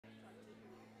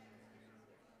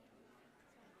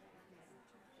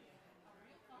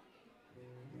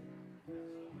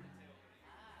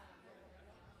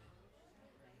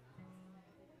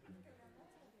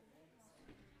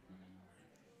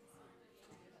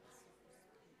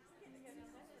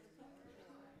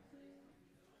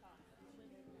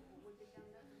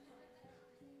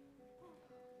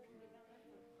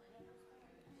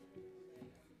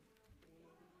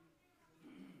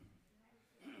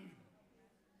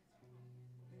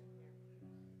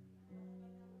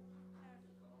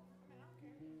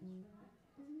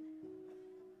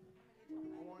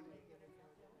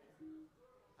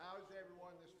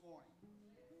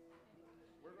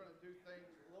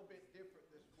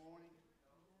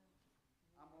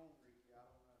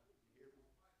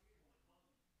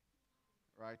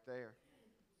Right there.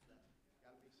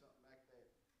 Got to be something back there.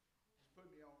 Just put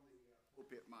me on the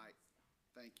pulpit mic.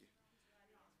 Thank you.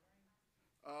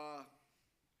 Uh,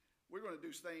 we're going to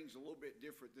do things a little bit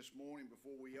different this morning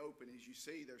before we open. As you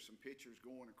see, there's some pictures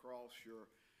going across your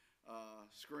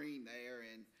screen there.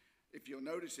 And if you'll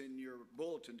notice in your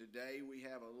bulletin today, we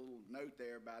have a little note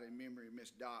there about in memory of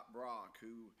Miss Dot Brock,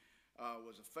 who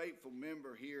was a faithful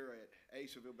member here at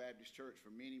Asaville Baptist Church for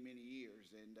many, many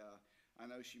years. And I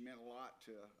know she meant a lot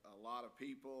to a lot of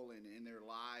people and in their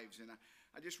lives. And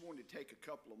I just wanted to take a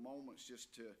couple of moments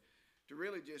just to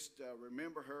really just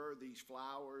remember her. These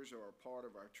flowers are a part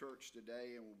of our church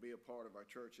today and will be a part of our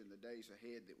church in the days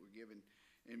ahead that we're given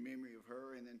in memory of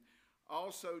her. And then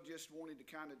also just wanted to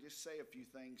kind of just say a few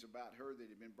things about her that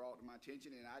had been brought to my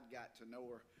attention, and I'd got to know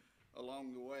her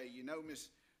along the way. You know,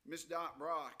 Miss Dot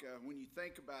Brock, when you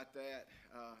think about that,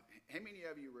 how many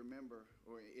of you remember,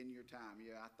 or in your time?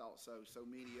 Yeah, I thought so. So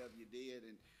many of you did,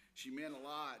 and she meant a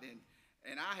lot.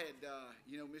 And I had,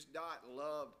 Miss Dot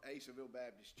loved Asaville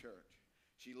Baptist Church.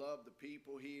 She loved the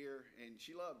people here, and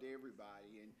she loved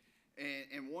everybody.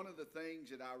 And one of the things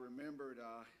that I remembered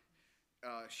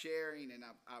sharing, and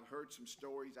I've heard some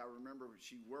stories. I remember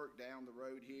she worked down the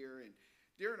road here, and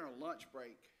during her lunch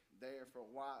break there for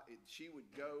a while, she would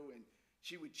go and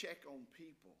she would check on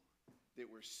people that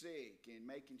were sick and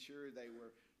making sure they were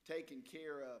taken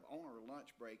care of on her lunch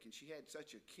break. And she had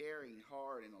such a caring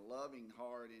heart and a loving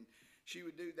heart, and she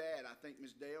would do that. I think,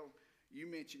 Ms. Dale, you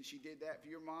mentioned she did that for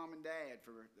your mom and dad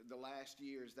for the last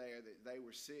years there, that they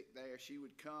were sick there. She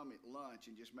would come at lunch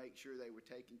and just make sure they were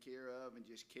taken care of and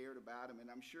just cared about them.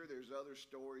 And I'm sure there's other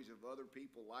stories of other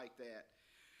people like that.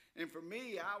 And for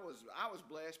me, I was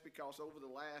blessed because over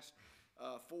the last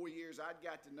 4 years, I'd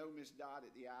got to know Miss Dot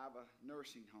at the Iva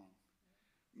Nursing Home.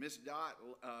 Miss Dot,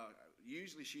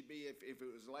 usually she'd be, if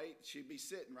it was late, she'd be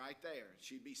sitting right there.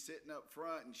 She'd be sitting up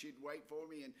front and she'd wait for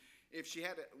me. And if she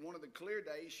had one of the clear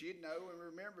days, she'd know and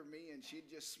remember me, and she'd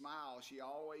just smile. She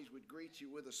always would greet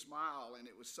you with a smile, and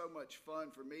it was so much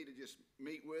fun for me to just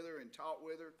meet with her and talk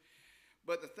with her.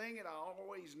 But the thing that I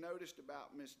always noticed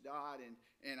about Miss Dot,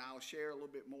 and I'll share a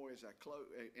little bit more as I close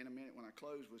in a minute when I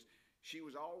close, was she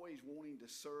was always wanting to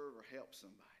serve or help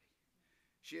somebody.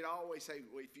 She'd always say,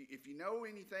 well, if you know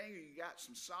anything or you got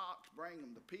some socks, bring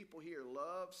them. The people here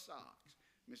love socks.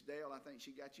 Miss Dale, I think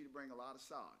she got you to bring a lot of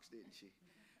socks, didn't she?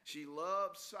 She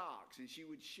loved socks, and she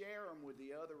would share them with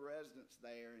the other residents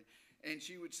there. And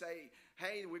she would say,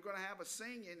 hey, we're going to have a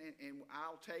singing, and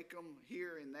I'll take them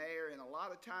here and there. And a lot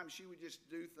of times she would just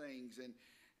do things. And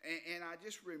I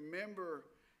just remember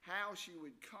how she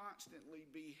would constantly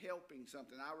be helping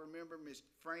something. I remember Miss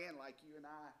Fran, like you and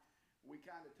I, we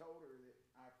kind of told her that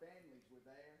our families were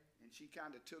there, and she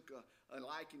kind of took a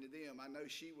liking to them. I know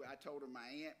I told her my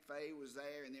Aunt Faye was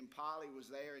there, and then Polly was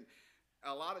there. And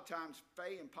a lot of times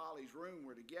Faye and Polly's room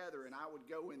were together, and I would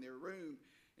go in their room,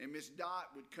 and Miss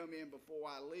Dot would come in before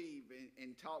I leave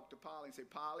and talk to Polly and say,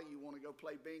 Polly, you want to go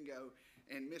play bingo?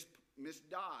 And Miss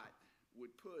Dot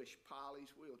would push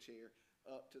Polly's wheelchair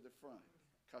up to the front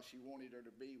because she wanted her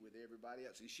to be with everybody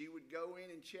else. And she would go in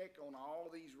and check on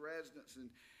all these residents and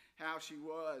how she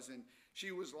was, and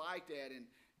she was like that. And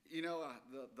you know,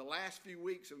 the last few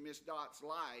weeks of Miss Dot's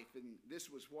life, and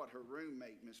this was what her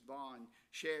roommate, Miss Vaughn,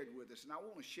 shared with us. And I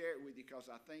want to share it with you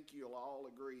because I think you'll all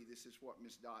agree this is what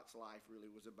Miss Dot's life really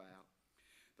was about.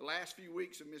 The last few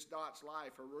weeks of Miss Dot's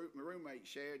life, her roommate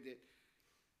shared that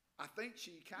I think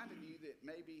she kind of knew that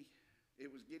maybe it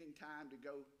was getting time to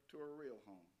go to her real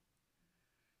home.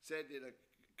 Said that a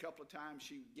couple of times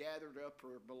she gathered up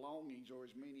her belongings, or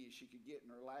as many as she could get in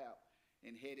her lap,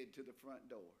 and headed to the front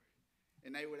door.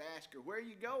 And they would ask her, where are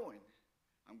you going?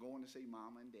 I'm going to see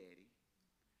Mama and Daddy.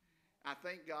 I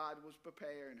think God was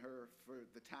preparing her for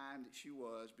the time that she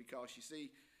was, because you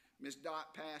see, Miss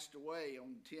Dot passed away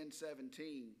on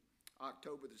 10/17,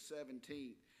 October the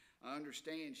 17th. I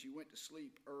understand she went to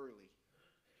sleep early,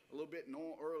 a little bit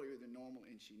earlier than normal,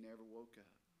 and she never woke up.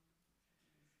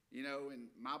 You know, in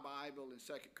my Bible, in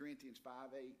 2 Corinthians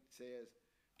 5:8, says,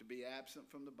 to be absent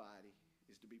from the body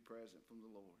is to be present from the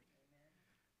Lord.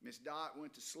 Miss Dot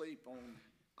went to sleep on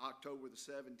October the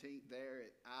 17th there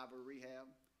at Iva Rehab.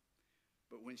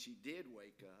 But when she did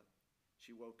wake up,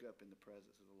 she woke up in the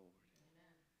presence of the Lord.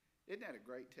 Amen. Isn't that a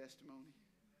great testimony?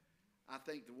 I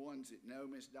think the ones that know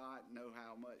Miss Dot know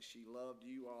how much she loved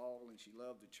you all and she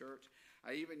loved the church.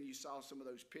 You saw some of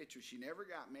those pictures. She never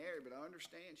got married, but I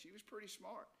understand she was pretty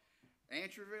smart.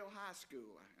 Antreville High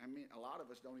School. I mean, a lot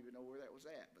of us don't even know where that was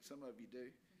at, but some of you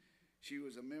do. She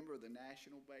was a member of the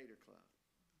National Bader Club.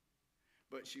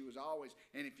 But she was always,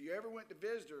 and if you ever went to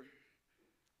visit her,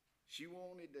 she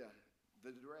wanted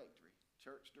the directory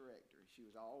church directory. She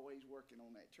was always working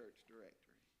on that church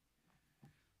directory.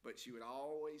 But she would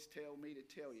always tell me to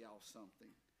tell y'all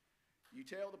something. You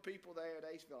tell the people there at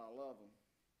Asaville I love them,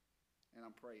 and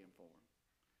I'm praying for them.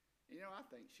 You know, I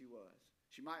think she was.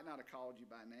 She might not have called you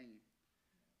by name,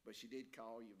 but she did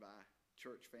call you by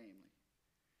church family.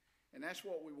 And that's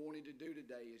what we wanted to do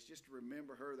today, is just to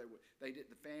remember her.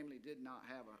 The family did not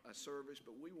have a service,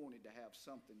 but we wanted to have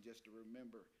something just to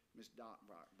remember Miss Dot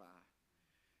by.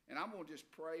 And I'm going to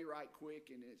just pray right quick,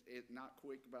 and it's not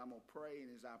quick, but I'm going to pray.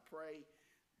 And as I pray,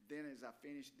 then as I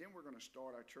finish, then we're going to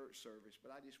start our church service.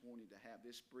 But I just wanted to have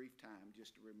this brief time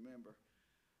just to remember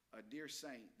a dear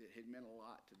saint that had meant a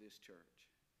lot to this church.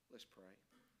 Let's pray.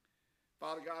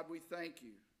 Father God, we thank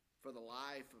you for the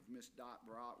life of Miss Dot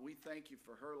Brock. We thank you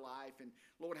for her life and,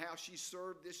 Lord, how she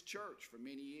served this church for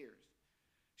many years.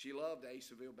 She loved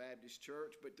Asaville Baptist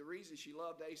Church, but the reason she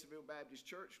loved Asaville Baptist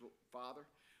Church, Father,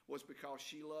 was because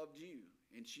she loved you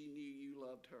and she knew you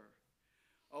loved her.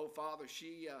 Oh, Father,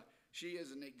 she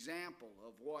is an example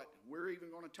of what we're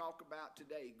even going to talk about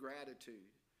today,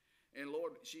 gratitude. And,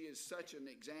 Lord, she is such an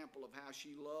example of how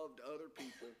she loved other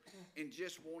people and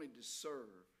just wanted to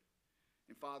serve.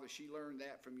 And, Father, she learned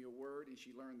that from your word, and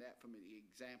she learned that from the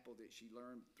example that she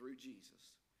learned through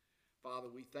Jesus. Father,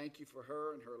 we thank you for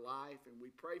her and her life, and we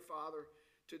pray, Father,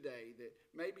 today that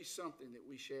maybe something that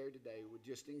we share today would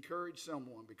just encourage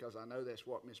someone, because I know that's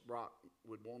what Miss Brock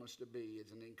would want us to be,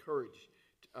 is an encourage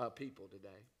people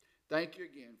today. Thank you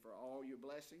again for all your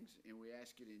blessings, and we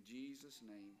ask it in Jesus'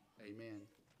 name. Amen.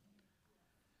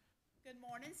 Good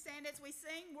morning. Stand as we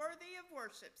sing, Worthy of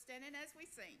Worship. Standing as we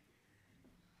sing.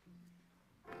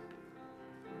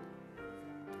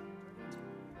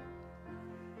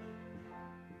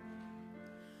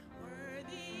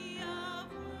 Worthy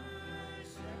of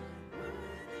worship,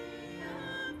 worthy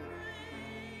of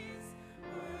praise,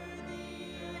 worthy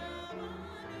of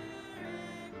honor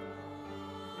and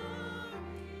glory,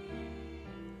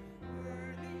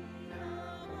 worthy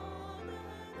of all the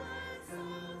glad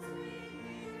songs we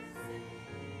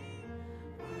sing,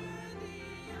 worthy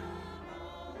of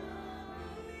all of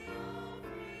the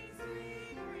offerings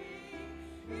we bring.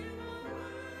 You are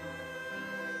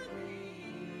worthy,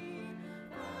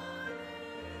 Father,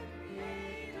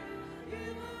 Creator.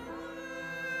 You are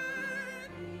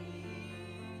worthy,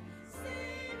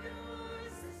 Savior,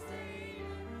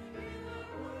 Sustainer. You are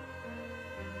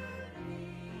worthy,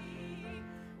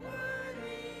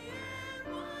 worthy and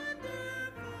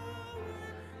wonderful,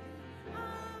 worthy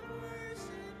of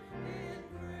worship and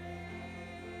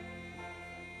praise.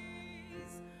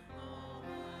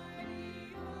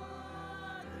 Almighty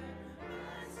Father,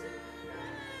 Master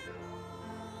and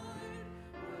Lord,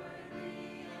 worthy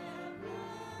of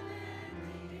love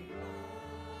and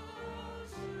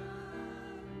devotion,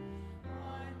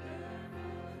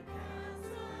 wonderful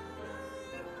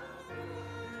Counselor,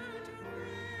 Comforter,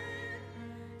 Friend,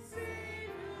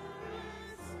 Savior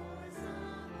and source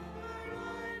of our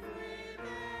life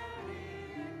without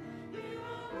end. You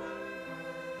are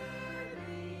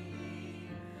worthy,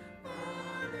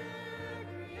 Father,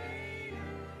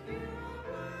 Creator. You are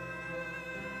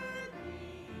worthy,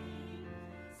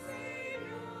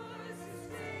 Savior,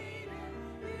 Sustainer.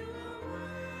 You are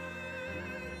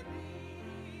worthy,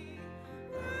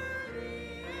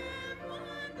 worthy and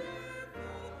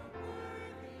wonderful,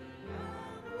 worthy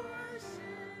of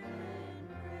worship and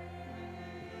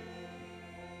praise.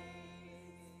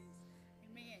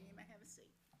 Amen. You may have a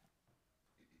seat.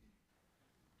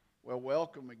 Well,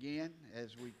 welcome again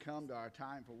as we come to our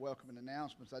time for welcome and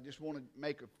announcements. I just want to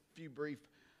make a few brief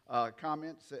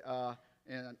comments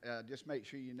and just make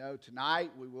sure you know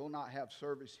tonight we will not have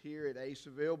service here at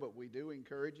Asaville, but we do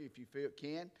encourage you, if you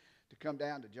can, to come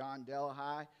down to John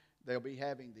Delahigh. They'll be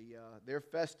having their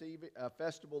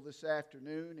festival this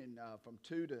afternoon, and from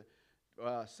 2 to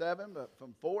 7, but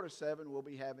from 4 to 7 we'll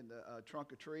be having the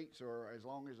trunk or treats, or as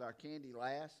long as our candy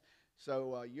lasts.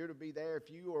 So you're to be there. If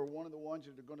you are one of the ones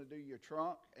that are going to do your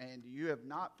trunk and you have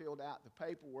not filled out the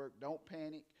paperwork, don't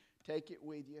panic. Take it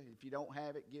with you. If you don't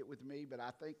have it, get with me. But I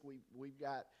think we've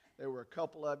got, there were a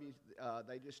couple of you,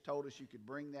 they just told us you could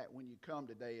bring that when you come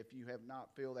today if you have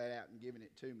not filled that out and given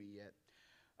it to me yet.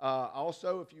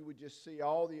 Also, if you would just see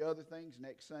all the other things,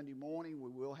 next Sunday morning we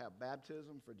will have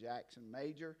baptism for Jackson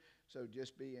Major. So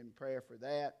just be in prayer for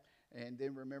that. And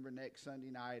then remember next Sunday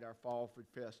night our Fall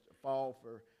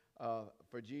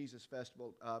for Jesus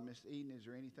Festival. Miss Eden, is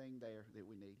there anything there that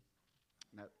we need?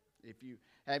 No. If you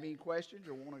have any questions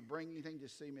or want to bring anything,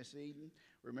 just see Miss Eden.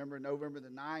 Remember, November the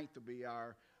 9th will be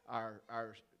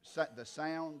the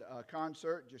sound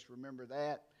concert. Just remember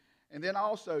that. And then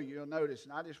also you'll notice,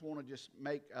 and I just want to just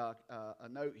make a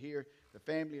note here, the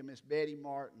family of Miss Betty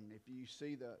Martin, if you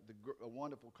see the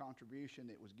wonderful contribution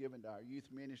that was given to our youth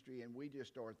ministry, and we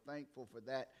just are thankful for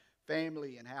that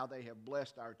family and how they have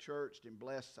blessed our church and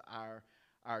blessed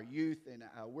our youth, and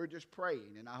we're just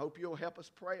praying, and I hope you'll help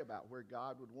us pray about where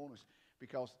God would want us,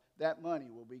 because that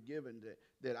money will be given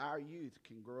that our youth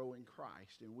can grow in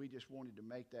Christ. And we just wanted to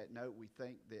make that note. We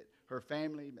think that her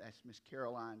family, that's Miss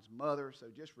Caroline's mother, so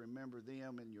just remember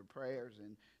them in your prayers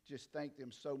and just thank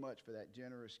them so much for that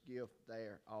generous gift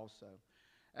there also.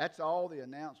 That's all the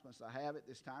announcements I have at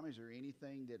this time. Is there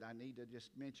anything that I need to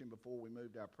just mention before we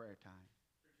move to our prayer time?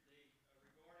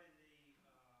 Regarding the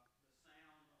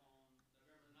sound on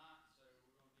November 9th, so we're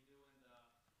going to be doing the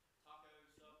taco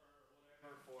supper or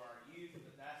whatever for our youth,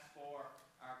 but that's for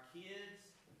our kids,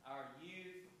 our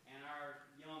youth, and our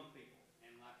young people.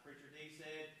 And like Preacher D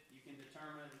said, you can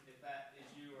determine if that is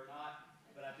you or not.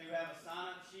 But I do have a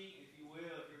sign-up sheet, if you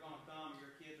will, if you're going to come,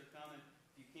 your kids are coming.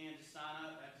 If you can, just sign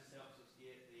up. That just helps us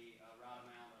get the right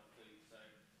amount of food. So,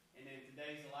 and then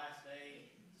today's the last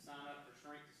day to sign up for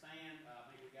Shrink to Stand. I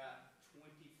think we got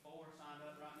 24 signed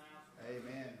up right now. So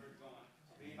Amen. we're going.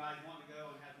 So if anybody's wanting to go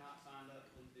and has not signed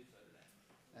up, please do so today.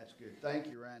 That's good. Thank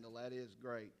you, Randall. That is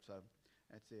great. So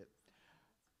that's it.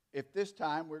 At this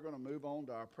time, we're going to move on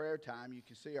to our prayer time. You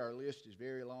can see our list is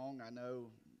very long. I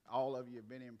know all of you have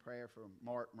been in prayer for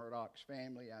Mark Murdoch's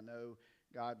family. I know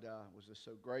God was just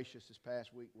so gracious this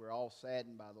past week. We're all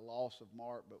saddened by the loss of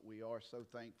Mark, but we are so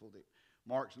thankful that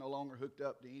Mark's no longer hooked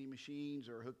up to any machines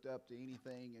or hooked up to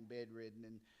anything and bedridden.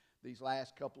 And these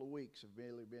last couple of weeks have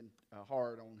really been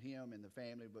hard on him and the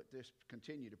family, but just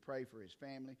continue to pray for his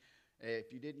family.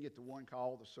 If you didn't get the one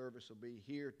call, the service will be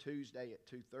here Tuesday at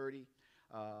 2:30.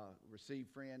 Receive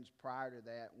friends prior to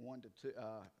that, 1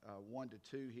 to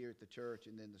 2 here at the church,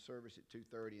 and then the service at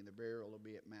 2:30, and the burial will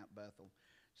be at Mount Bethel.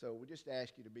 So we just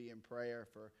ask you to be in prayer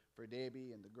for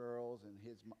Debbie and the girls and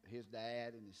his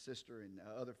dad and his sister and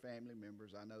other family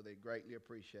members. I know they greatly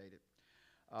appreciate it.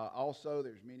 Also,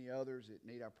 there's many others that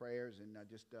need our prayers, and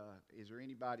is there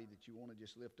anybody that you want to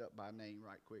just lift up by name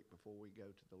right quick before we go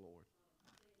to the Lord?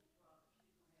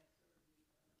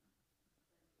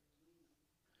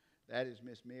 That is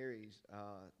Miss Mary's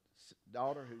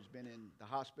daughter who's been in the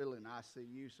hospital in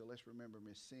ICU, so let's remember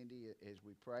Miss Cindy as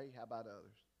we pray. How about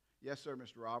others? Yes, sir,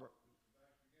 Mr. Robert.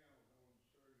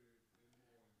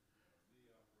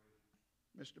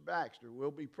 Mr. Baxter,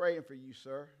 we'll be praying for you,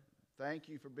 sir. Thank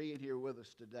you for being here with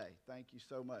us today. Thank you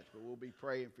so much, but we'll be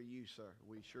praying for you, sir.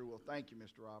 We sure will. Thank you,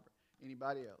 Mr. Robert.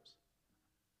 Anybody else?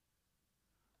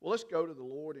 Well, let's go to the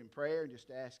Lord in prayer and just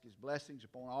ask His blessings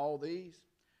upon all these,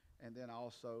 and then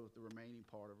also the remaining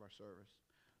part of our service.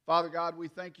 Father God, we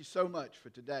thank you so much for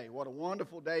today. What a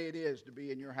wonderful day it is to be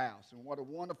in your house, and what a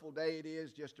wonderful day it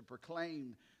is just to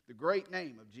proclaim the great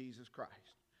name of Jesus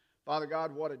Christ. Father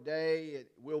God, what a day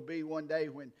it will be one day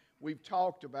when we've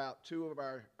talked about two of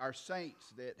our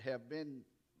saints that have been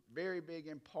very big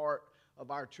in part of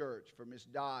our church, for Miss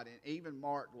Dodd and even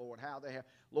Mark, Lord, how they have,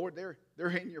 Lord, they're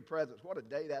in your presence. What a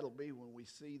day that'll be when we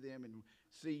see them and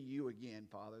see you again,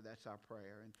 Father. That's our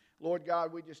prayer. And Lord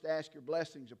God, we just ask your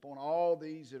blessings upon all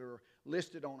these that are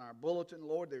listed on our bulletin.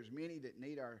 Lord, there's many that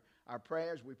need our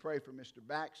prayers. We pray for Mr.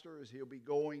 Baxter as he'll be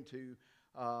going to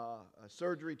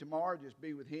surgery tomorrow. Just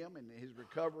be with him and his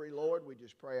recovery, Lord. We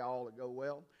just pray all to go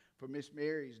well. For Miss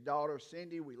Mary's daughter,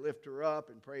 Cindy, we lift her up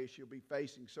and pray she'll be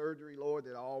facing surgery, Lord,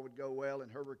 that all would go well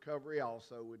and her recovery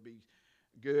also would be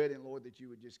good, and Lord, that you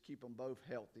would just keep them both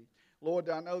healthy. Lord,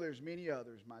 I know there's many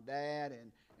others, my dad,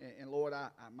 and Lord,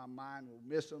 my mind will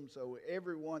miss them. So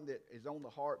everyone that is on the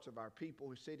hearts of our people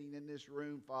who's sitting in this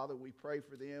room, Father, we pray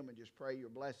for them and just pray your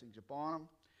blessings upon them.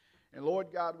 And Lord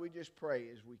God, we just pray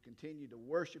as we continue to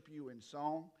worship you in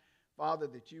song, Father,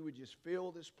 that you would just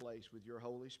fill this place with your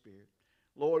Holy Spirit.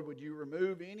 Lord, would you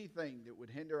remove anything that would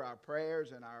hinder our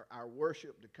prayers and our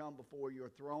worship to come before your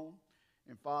throne?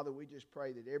 And Father, we just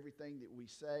pray that everything that we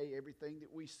say, everything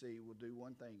that we see will do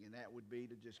one thing, and that would be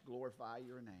to just glorify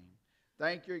your name.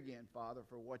 Thank you again, Father,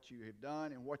 for what you have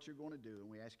done and what you're going to do.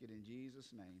 And we ask it in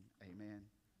Jesus' name. Amen.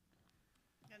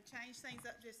 I'm going to change things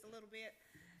up just a little bit.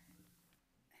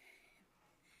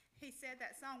 He said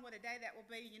that song, "What a Day That Will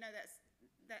Be." You know,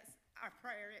 that's our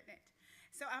prayer, isn't it?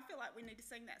 So I feel like we need to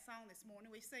sing that song this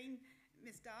morning. We've seen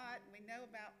Miss Dot, and we know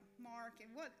about Mark,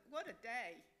 and what a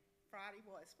day Friday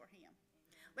was for him.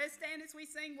 Let's stand as we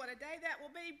sing "What a Day That Will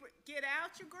Be." Get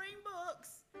out your green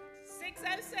books.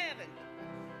 607.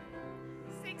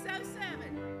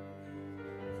 607.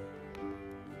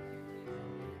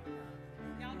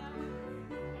 Y'all know it?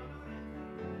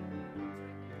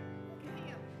 Look at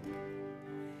him.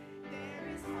 There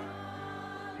is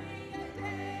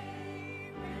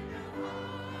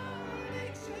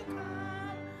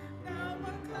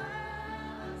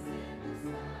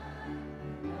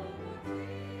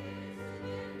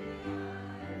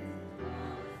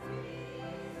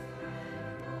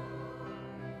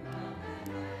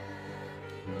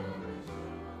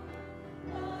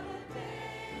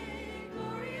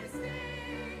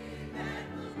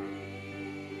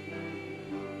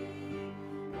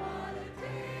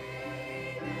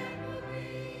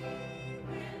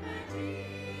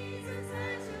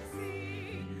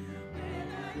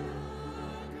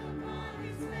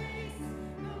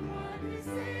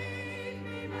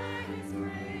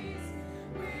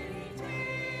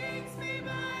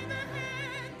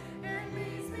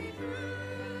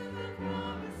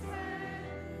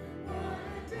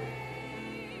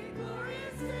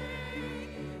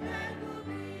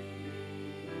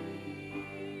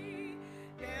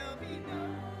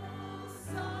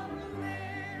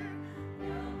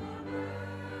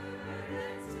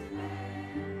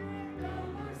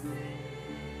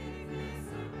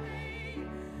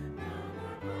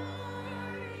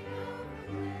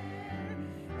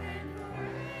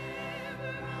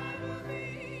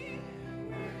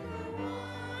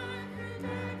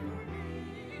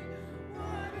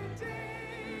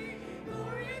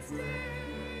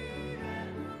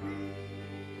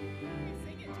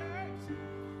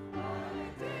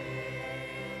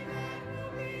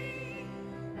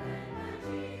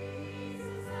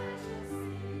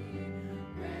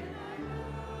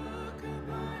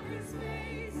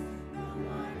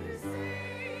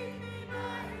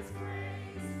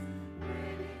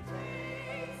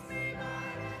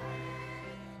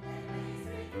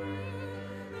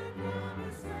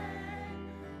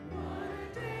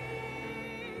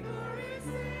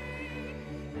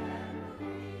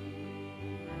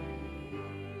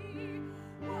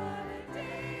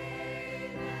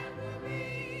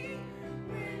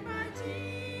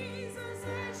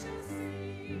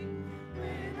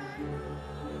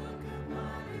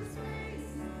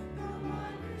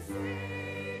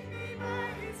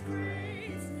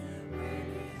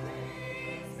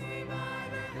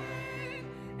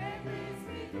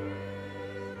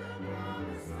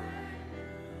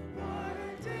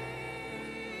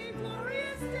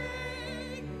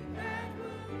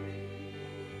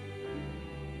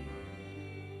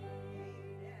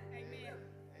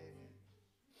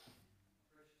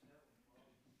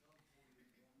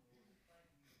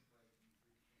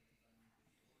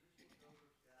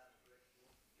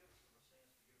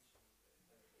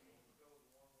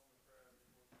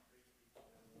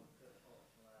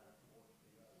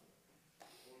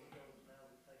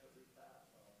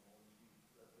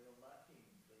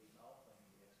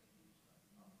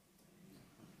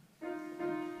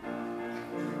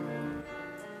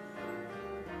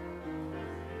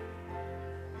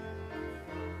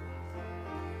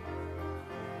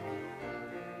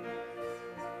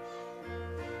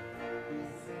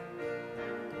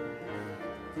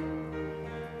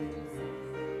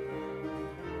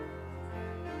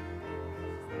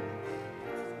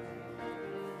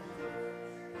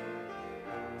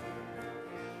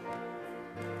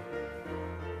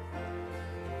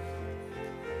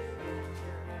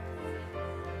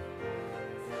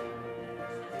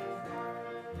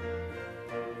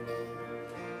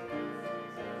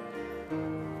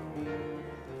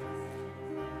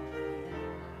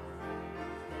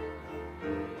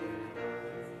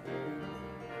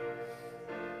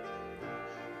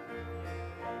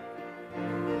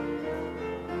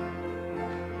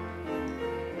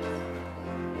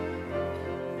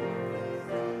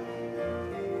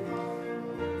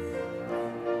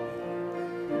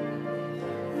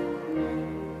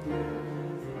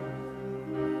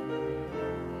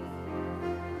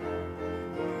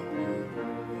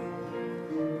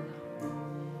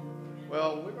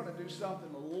Well, we're going to do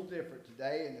something a little different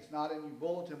today, and it's not in your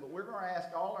bulletin, but we're going to ask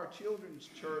all our children's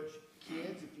church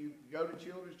kids, if you go to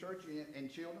children's church and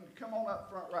children, to come on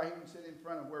up front right here and sit in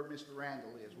front of where Mr.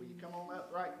 Randall is. Will you come on up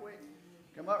right quick?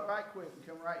 Come up right quick and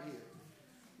come right here.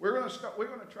 We're going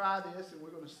to try this, and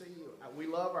we're going to see. We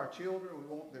love our children. We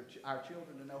want our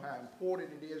children to know how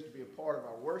important it is to be a part of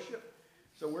our worship.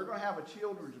 So we're going to have a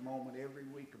children's moment every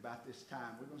week about this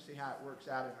time. We're going to see how it works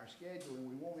out in our schedule, and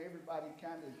we want everybody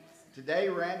kind of.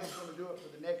 Today, Randall's going to do it for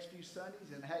the next few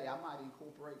Sundays, and hey, I might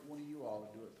incorporate one of you all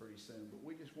to do it pretty soon. But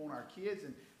we just want our kids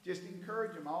and just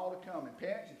encourage them all to come. And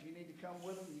parents, if you need to come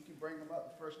with them, you can bring them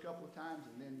up the first couple of times,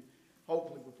 and then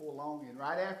hopefully before long. And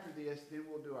right after this, then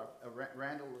we'll do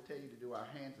Randall will tell you to do our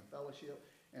hands of fellowship,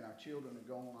 and our children are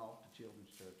going off to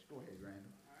children's church. Go ahead,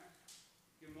 Randall. All right.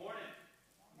 Good morning.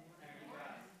 Good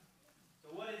morning.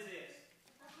 So what is this?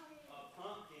 A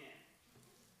pumpkin.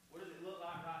 What does it look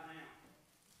like right now?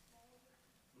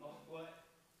 What?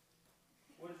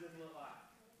 What does this look like?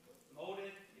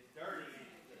 Molded? It's dirty in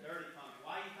it. It's a dirty pumpkin.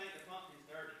 Why do you think the pumpkin's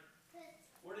dirty?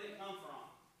 Where did it come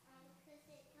from? Because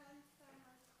it comes from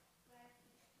a grocery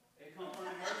store. It comes from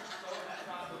the grocery store. That's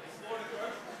right. But before the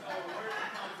grocery store, where did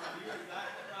it come from? You're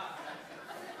exactly right.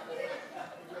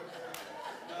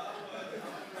 No, it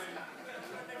wasn't.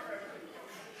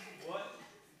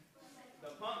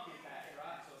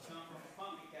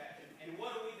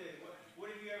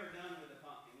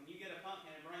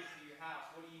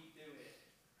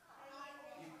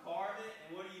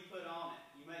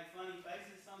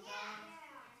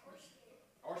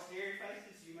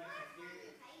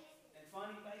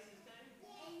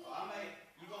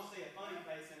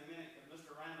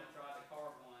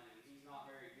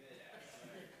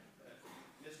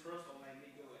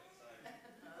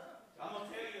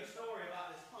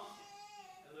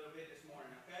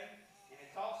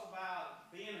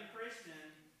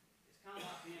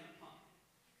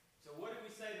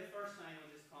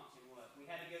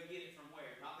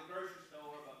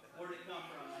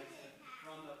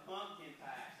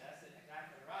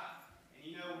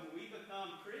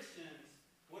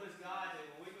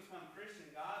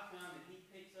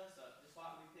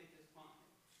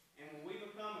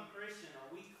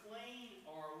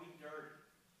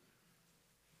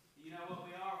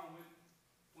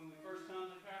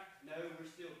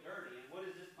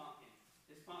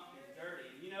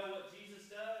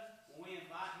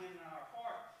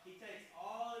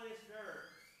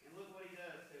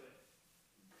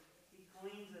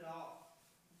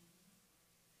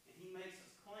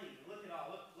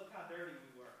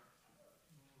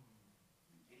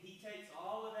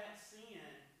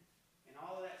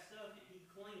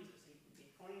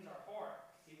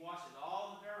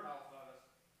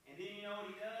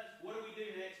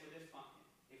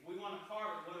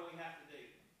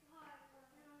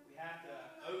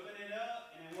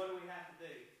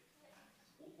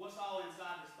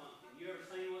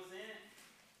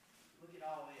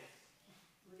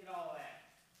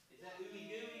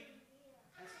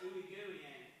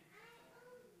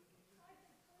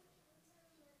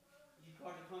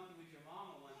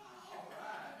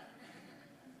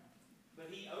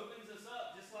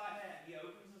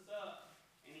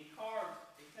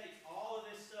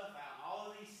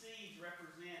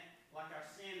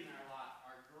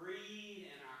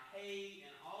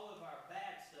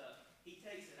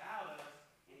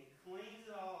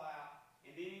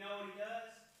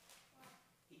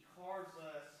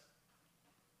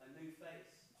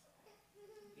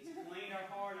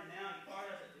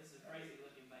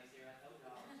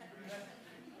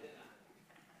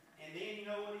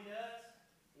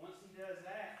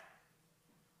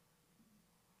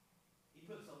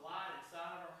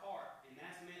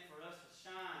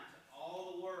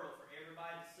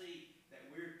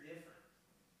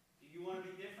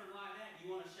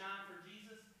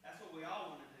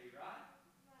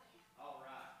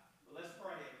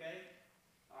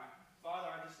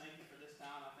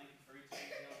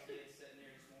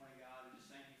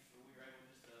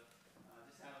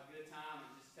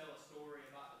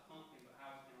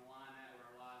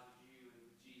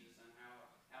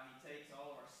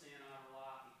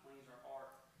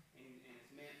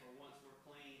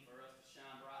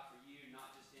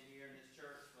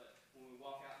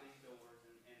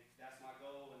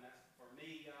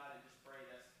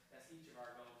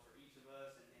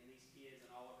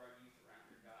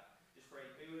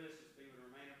 with us. Just be with the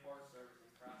remainder part of the service. In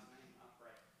Christ's name, I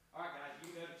pray. All right, guys, you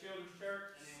can go to Children's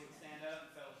Church, and then we can stand up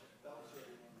and fellowship.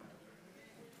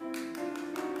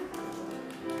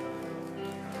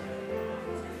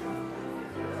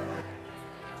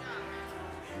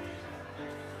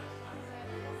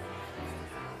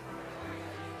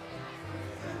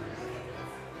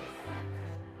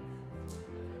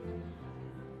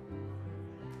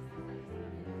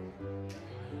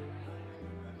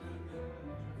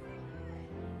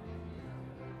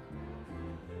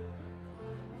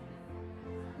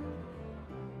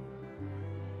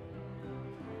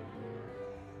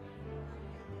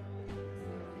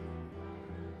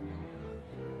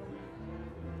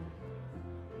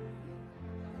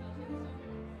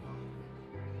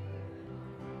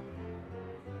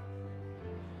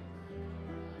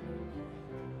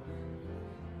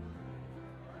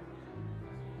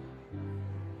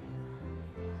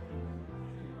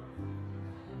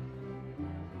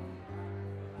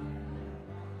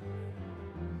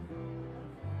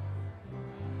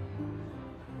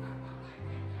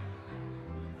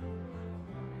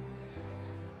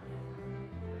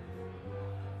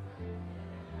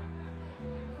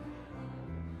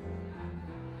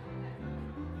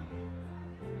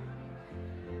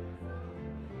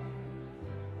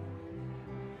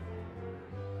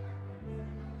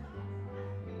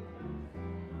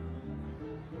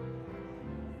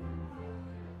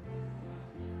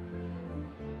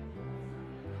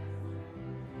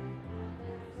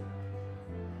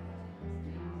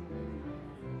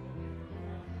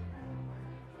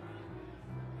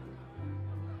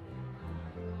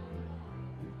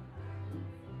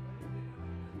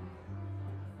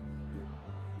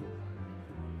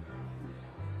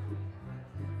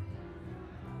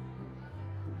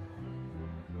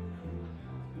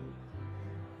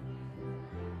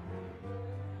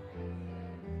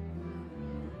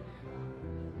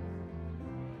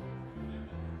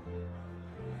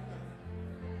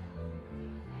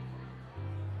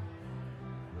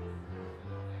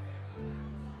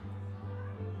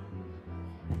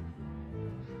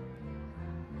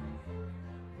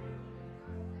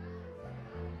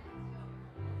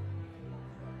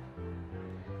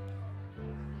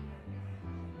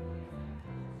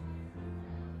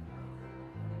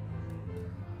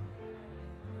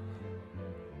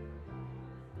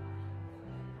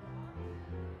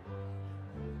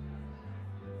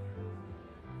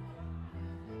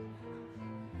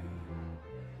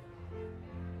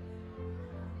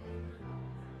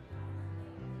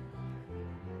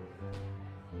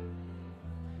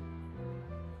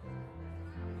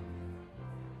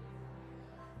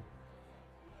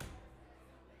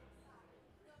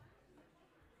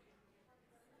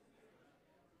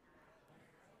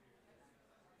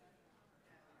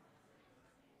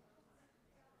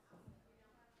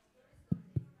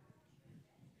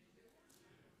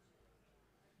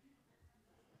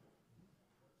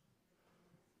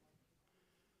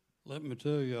 Let me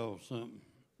tell y'all something.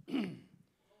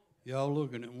 Y'all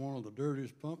looking at one of the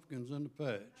dirtiest pumpkins in the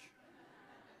patch.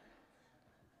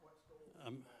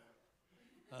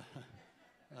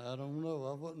 I don't know.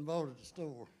 I wasn't bought at the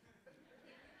store.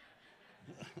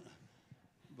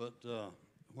 But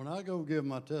when I go give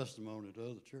my testimony to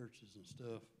other churches and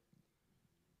stuff,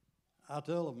 I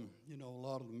tell them, you know, a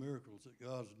lot of the miracles that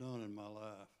God's done in my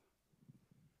life.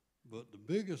 But the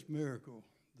biggest miracle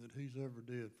that he's ever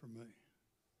did for me,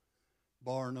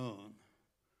 bar none,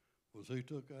 was he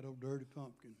took that old dirty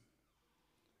pumpkin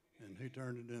and he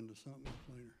turned it into something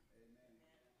cleaner.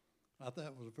 I thought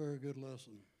it was a very good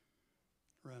lesson,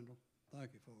 Randall.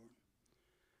 Thank you for it.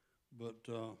 But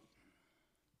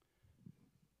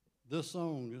this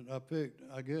song that I picked,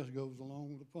 I guess, goes along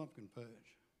with the pumpkin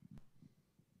patch.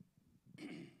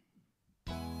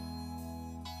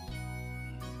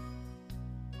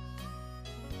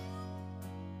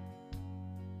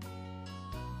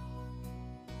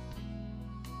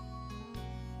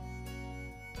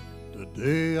 The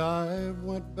day I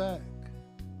went back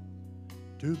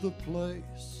to the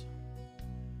place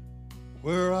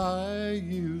where I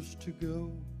used to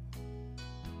go,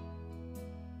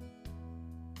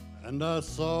 and I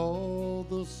saw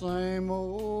the same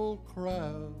old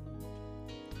crowd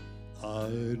I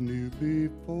knew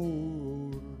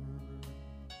before.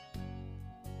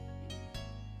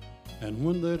 And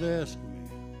when they'd ask me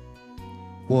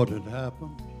what had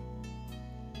happened,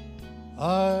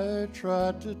 I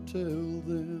tried to tell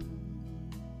them,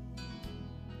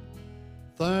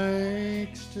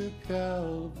 thanks to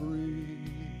Calvary,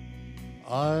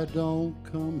 I don't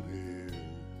come here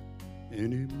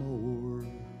anymore.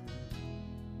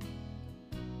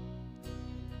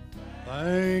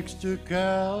 Thanks to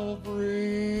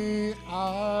Calvary,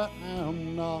 I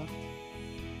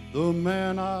the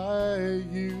man I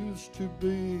used to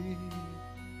be.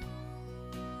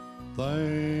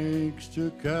 Thanks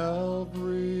to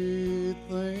Calvary,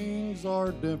 things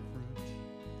are different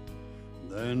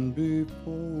than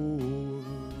before.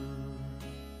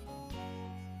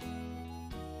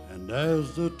 And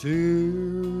as the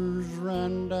tears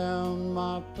ran down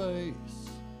my face,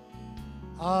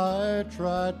 I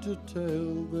tried to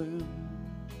tell them,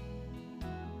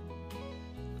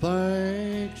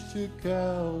 thanks to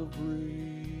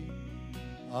Calvary,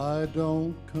 I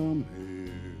don't come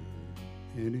here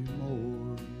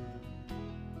anymore.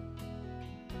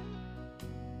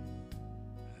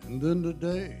 And then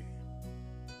today,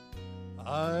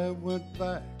 I went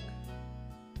back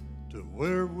to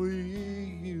where we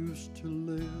used to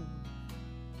live.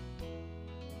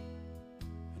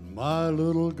 And my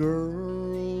little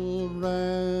girl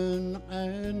ran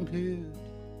and hid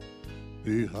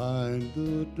behind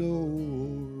the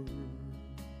door.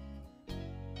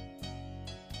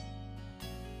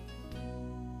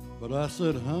 But I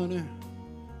said, honey,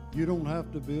 you don't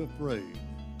have to be afraid,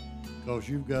 'cause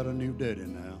you've got a new daddy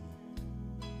now.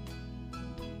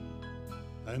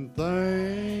 And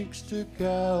thanks to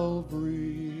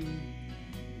Calvary,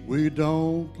 we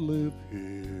don't live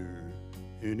here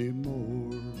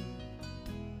anymore.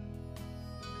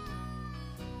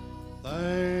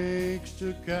 Thanks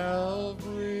to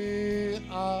Calvary,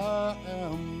 I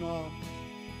am not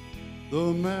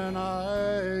the man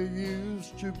I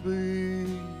used to be.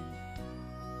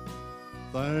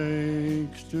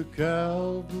 Thanks to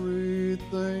Calvary,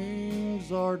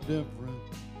 things are different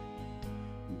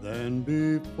than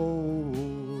before.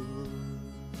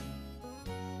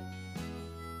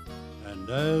 And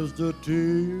as the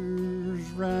tears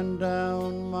ran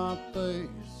down my face,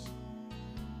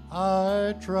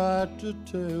 I tried to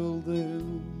tell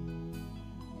them,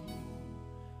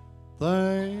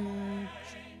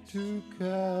 thanks to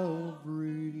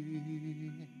Calvary,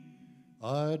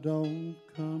 I don't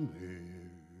come here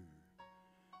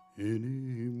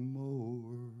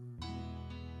anymore.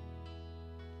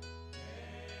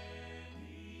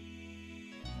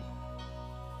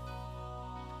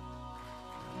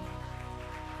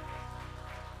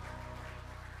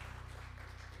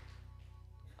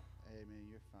 Amen.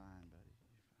 You're fine, buddy.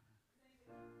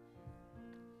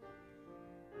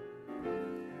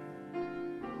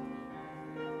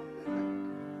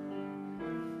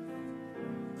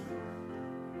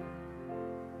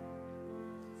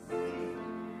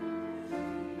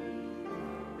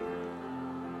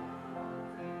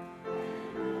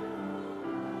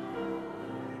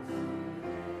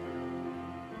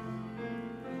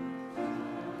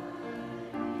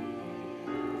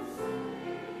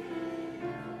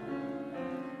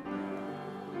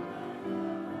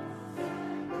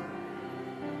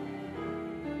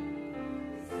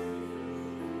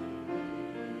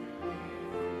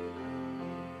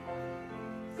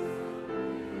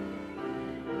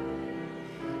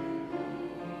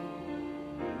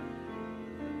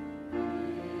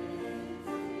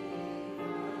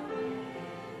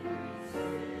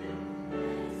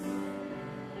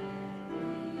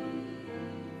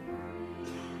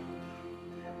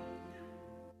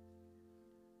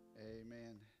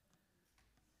 Amen.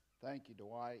 Thank you,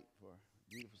 Dwight, for a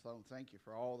beautiful song. Thank you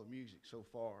for all the music so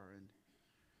far. And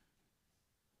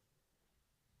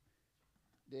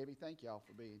Debbie, thank y'all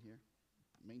for being here.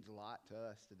 It means a lot to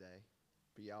us today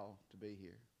for y'all to be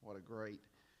here. What a great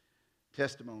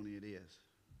testimony it is.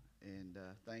 And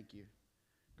thank you,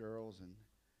 girls and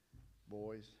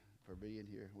boys, for being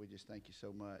here. We just thank you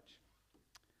so much.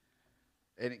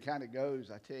 And it kind of goes,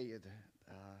 I tell you,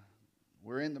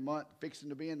 we're in the month, fixing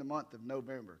to be in the month of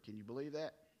November. Can you believe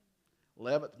that?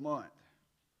 11th month.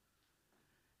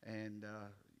 And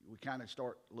we kind of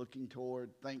start looking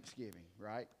toward Thanksgiving,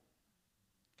 right?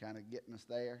 Kind of getting us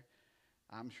there.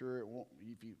 I'm sure it won't.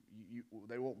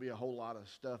 There won't be a whole lot of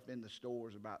stuff in the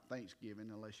stores about Thanksgiving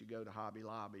unless you go to Hobby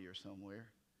Lobby or somewhere.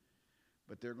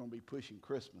 But they're going to be pushing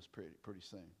Christmas pretty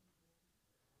soon.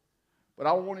 But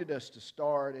I wanted us to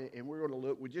start, and we're going to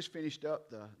look. We just finished up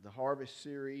the Harvest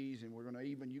series, and you're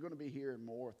going to be hearing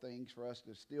more things for us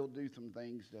to still do some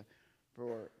things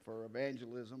for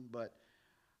evangelism. But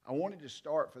I wanted to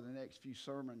start for the next few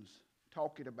sermons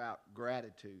talking about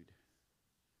gratitude.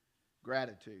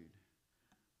 Gratitude.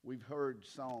 We've heard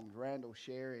songs, Randall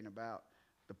sharing about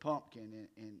the pumpkin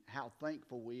and how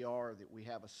thankful we are that we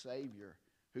have a Savior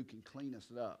who can clean us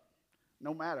up.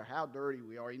 No matter how dirty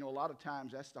we are. You know, a lot of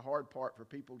times that's the hard part for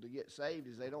people to get saved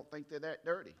is they don't think they're that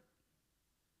dirty.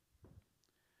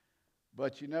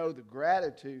 But you know, the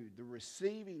gratitude, the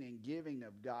receiving and giving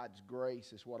of God's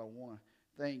grace is what I want to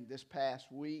think. This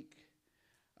past week,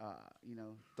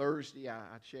 Thursday,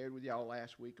 I shared with y'all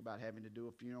last week about having to do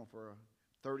a funeral for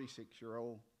a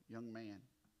 36-year-old young man.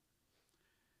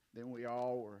 Then we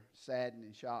all were saddened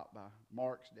and shocked by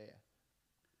Mark's death.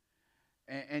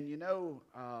 And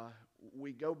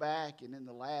we go back, and in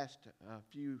the last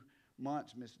few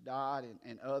months, Miss Dodd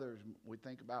and others, we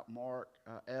think about Mark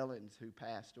Ellens, who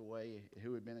passed away,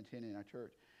 who had been attending our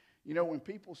church. When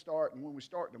we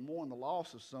start to mourn the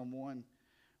loss of someone,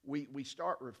 we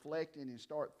start reflecting and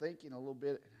start thinking a little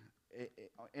bit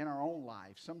in our own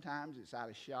life. Sometimes it's out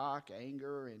of shock,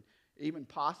 anger, and even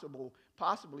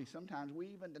possibly sometimes we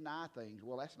even deny things.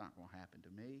 Well, that's not going to happen to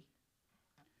me.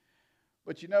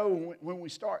 But when we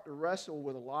start to wrestle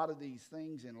with a lot of these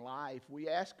things in life, we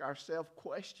ask ourselves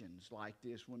questions like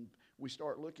this when we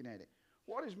start looking at it.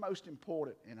 What is most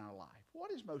important in our life? What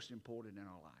is most important in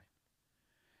our life?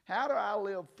 How do I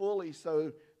live fully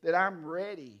so that I'm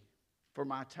ready for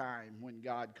my time when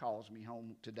God calls me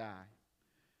home to die?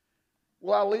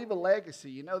 Will I leave a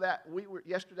legacy? That we were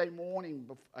yesterday morning,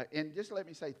 and just let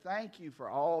me say thank you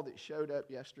for all that showed up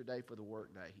yesterday for the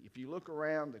workday. If you look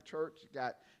around, the church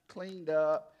got cleaned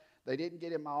up. They didn't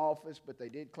get in my office, but they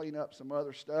did clean up some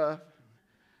other stuff.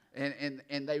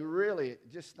 And they really,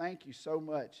 just thank you so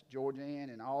much,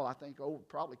 Georgianne and all. I think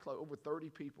probably over 30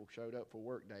 people showed up for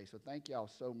workday, so thank y'all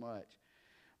so much.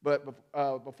 But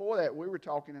before that, we were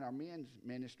talking in our men's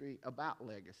ministry about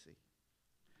legacy.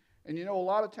 And a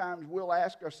lot of times we'll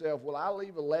ask ourselves, will I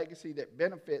leave a legacy that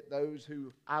benefit those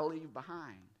who I leave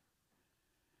behind?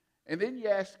 And then you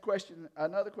ask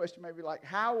another question maybe like,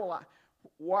 how will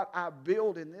what I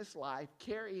build in this life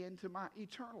carry into my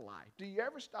eternal life? Do you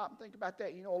ever stop and think about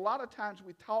that? A lot of times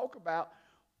we talk about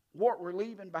what we're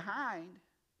leaving behind,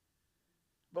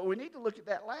 but we need to look at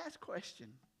that last question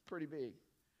pretty big.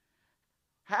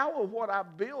 How will what I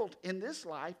built in this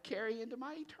life carry into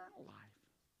my eternal life?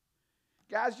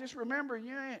 Guys, just remember,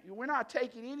 we're not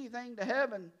taking anything to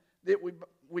heaven that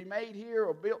we made here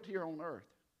or built here on earth.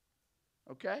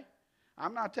 Okay?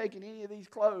 I'm not taking any of these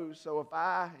clothes, so if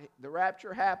the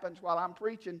rapture happens while I'm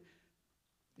preaching,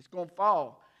 it's going to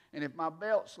fall. And if my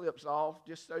belt slips off,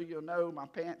 just so you'll know, my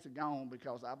pants are gone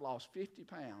because I've lost 50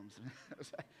 pounds.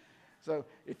 So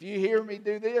if you hear me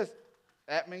do this,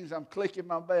 that means I'm clicking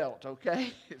my belt,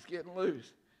 okay? It's getting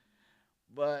loose.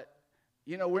 But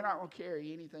we're not going to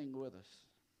carry anything with us.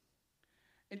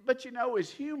 But as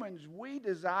humans, we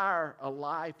desire a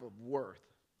life of worth,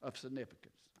 of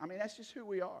significance. I mean, that's just who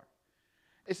we are.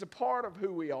 It's a part of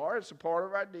who we are. It's a part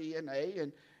of our DNA.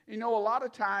 And, a lot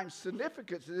of times,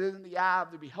 significance is in the eye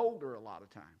of the beholder a lot of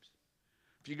times.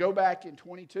 If you go back in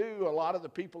 22, a lot of the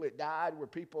people that died were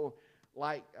people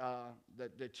like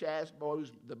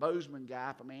the Bozeman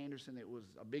guy from Anderson that was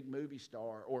a big movie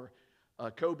star, or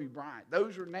Kobe Bryant.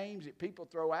 Those are names that people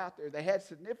throw out there. They had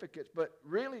significance, but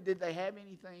really did they have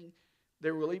anything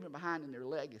they were leaving behind in their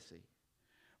legacy?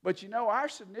 But our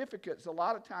significance a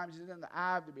lot of times is in the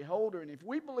eye of the beholder. And if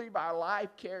we believe our life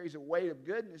carries a weight of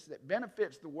goodness that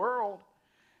benefits the world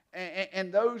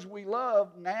and those we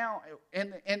love now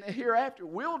and the hereafter,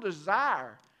 we'll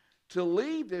desire to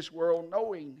leave this world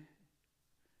knowing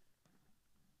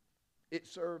it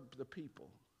served the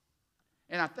people.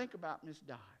 And I think about Miss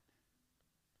Dodd.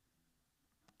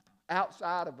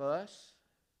 Outside of us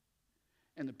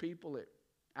and the people at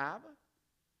Iva,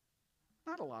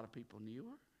 not a lot of people knew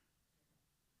her.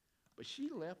 But she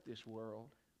left this world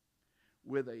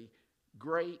with a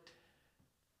great,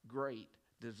 great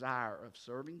desire of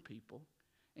serving people,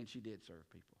 and she did serve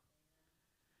people.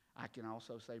 I can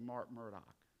also say Mark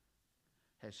Murdoch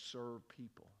has served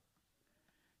people.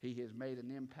 He has made an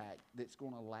impact that's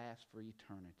going to last for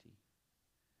eternity.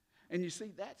 And you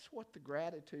see, that's what the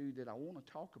gratitude that I want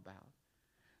to talk about.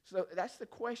 So that's the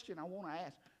question I want to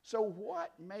ask. So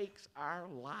what makes our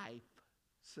life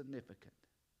significant?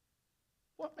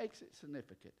 What makes it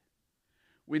significant?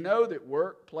 We know that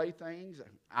work, playthings,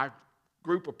 our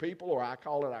group of people, or I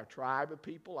call it our tribe of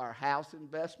people, our house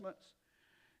investments,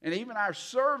 and even our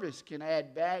service can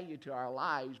add value to our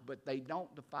lives, but they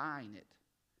don't define it.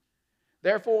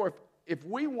 Therefore, if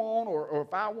we want, or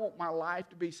if I want my life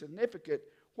to be significant,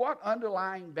 what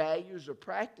underlying values or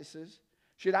practices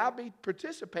should I be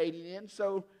participating in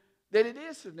so that it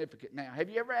is significant now?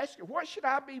 Have you ever asked yourself, what should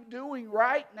I be doing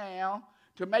right now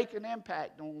to make an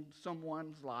impact on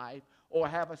someone's life or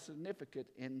have a significance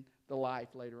in the life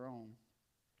later on?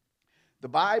 The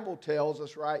Bible tells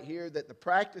us right here that the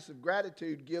practice of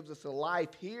gratitude gives us a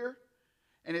life here,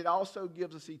 and it also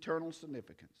gives us eternal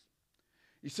significance.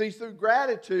 You see, through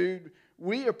gratitude,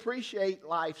 we appreciate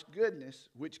life's goodness,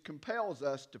 which compels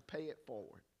us to pay it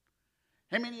forward.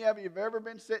 How many of you have ever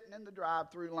been sitting in the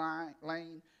drive-through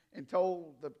lane and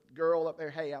told the girl up there,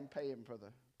 hey, I'm paying for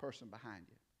the person behind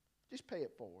you. Just pay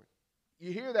it forward.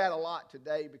 You hear that a lot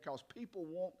today because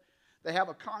people they have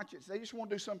a conscience. They just want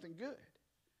to do something good.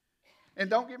 And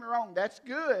don't get me wrong, that's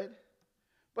good,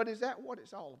 but is that what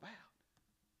it's all about?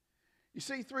 You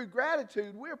see, through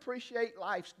gratitude, we appreciate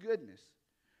life's goodness,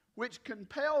 which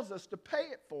compels us to pay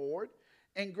it forward,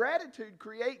 and gratitude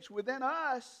creates within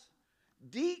us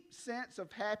deep sense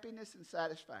of happiness and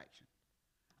satisfaction.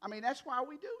 I mean, that's why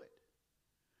we do it.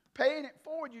 Paying it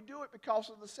forward, you do it because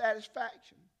of the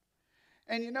satisfaction.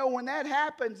 And you know, when that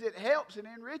happens, it helps and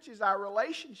enriches our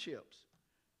relationships.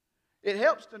 It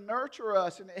helps to nurture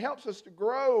us, and it helps us to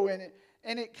grow, and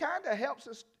it kind of helps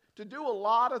us to do a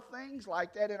lot of things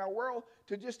like that in our world,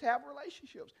 to just have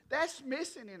relationships. That's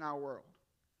missing in our world.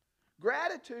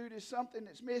 Gratitude is something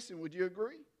that's missing. Would you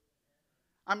agree?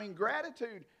 I mean,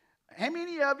 gratitude. How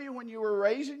many of you, when you were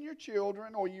raising your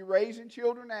children, or you're raising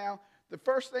children now, the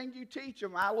first thing you teach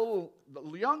them,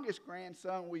 the youngest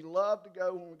grandson, we love to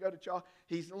go, when we go to church,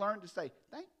 he's learned to say,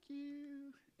 thank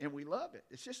you. And we love it.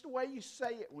 It's just the way you say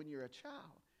it when you're a child.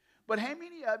 But how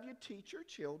many of you teach your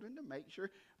children to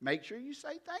make sure you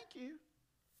say thank you?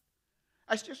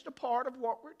 That's just a part of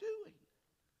what we're doing.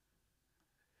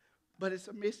 But it's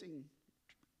a missing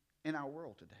in our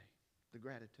world today, the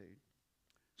gratitude.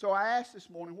 So I asked this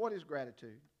morning, what is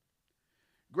gratitude?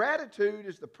 Gratitude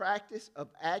is the practice of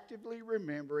actively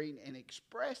remembering and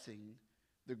expressing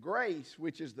the grace,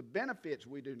 which is the benefits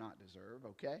we do not deserve,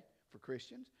 okay, for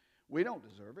Christians. We don't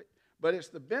deserve it, but it's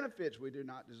the benefits we do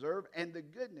not deserve and the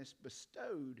goodness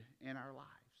bestowed in our lives.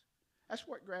 That's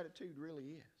what gratitude really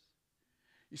is.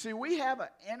 You see, we have an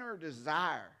inner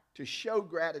desire to show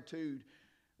gratitude.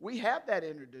 We have that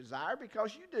inner desire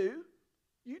because you do.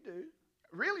 You do.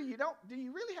 Really, you don't. Do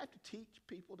you really have to teach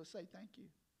people to say thank you?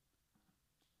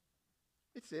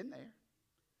 It's in there.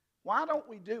 Why don't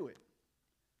we do it?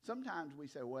 Sometimes we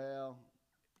say, well,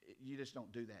 you just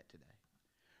don't do that today.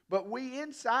 But we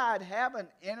inside have an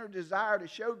inner desire to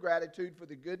show gratitude for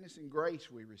the goodness and grace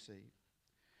we receive.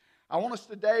 I want us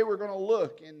today, we're going to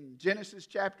look in Genesis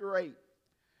chapter 8,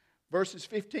 verses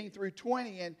 15 through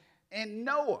 20, and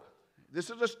Noah. This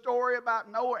is a story about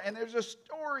Noah, and there's a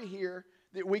story here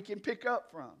that we can pick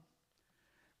up from.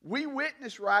 We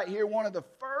witness right here one of the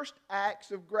first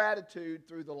acts of gratitude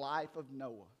through the life of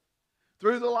Noah.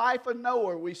 Through the life of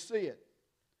Noah, we see it.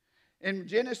 In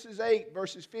Genesis 8,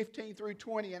 verses 15 through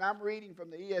 20, and I'm reading from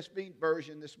the ESV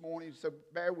version this morning, so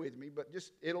bear with me, but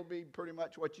it'll be pretty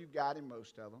much what you've got in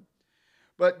most of them.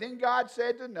 But then God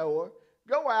said to Noah,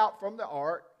 go out from the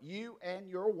ark, you and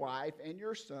your wife and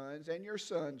your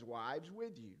sons' wives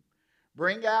with you.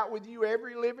 Bring out with you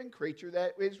every living creature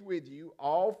that is with you,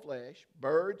 all flesh,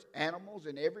 birds, animals,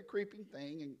 and every creeping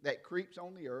thing that creeps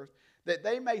on the earth, that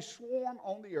they may swarm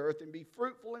on the earth and be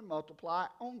fruitful and multiply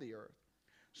on the earth.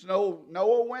 So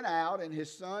Noah went out, and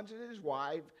his sons and his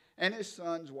wife, and his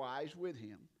sons' wives with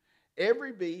him.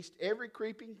 Every beast, every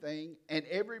creeping thing, and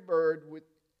every bird with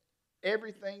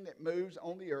everything that moves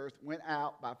on the earth went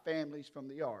out by families from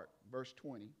the ark. Verse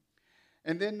 20.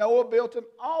 And then Noah built an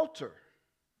altar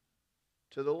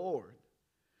to the Lord,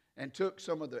 and took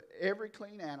some of every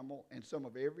clean animal and some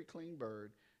of every clean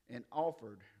bird, and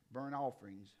offered burnt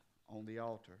offerings on the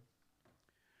altar.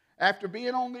 After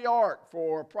being on the ark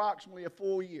for approximately a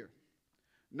full year,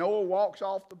 Noah walks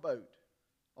off the boat.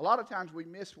 A lot of times we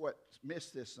miss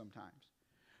this sometimes.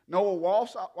 Noah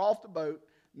walks off the boat.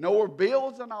 Noah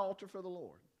builds an altar for the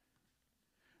Lord.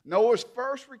 Noah's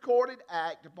first recorded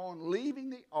act upon leaving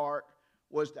the ark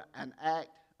was an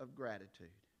act of gratitude.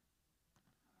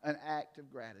 An act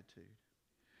of gratitude.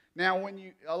 Now,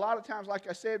 a lot of times, like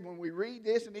I said, when we read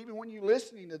this, and even when you're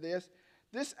listening to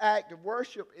this act of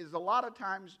worship is a lot of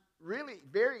times really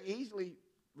very easily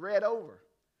read over,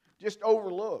 just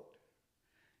overlooked.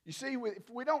 You see, if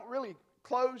we don't really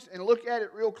close and look at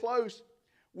it real close,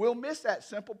 we'll miss that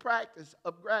simple practice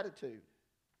of gratitude.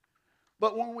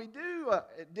 But when we do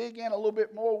dig in a little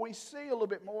bit more, we see a little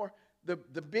bit more the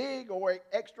big or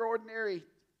extraordinary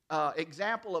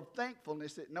example of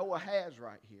thankfulness that Noah has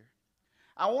right here.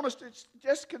 I want us to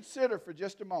just consider for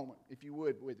just a moment, if you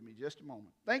would with me, just a moment.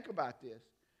 Think about this.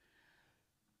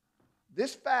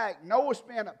 This fact, Noah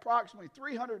spent approximately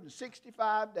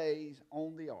 365 days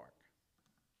on the ark.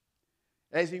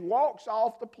 As he walks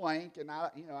off the plank, and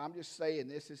I'm just saying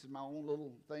this is my own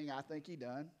little thing I think he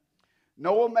done.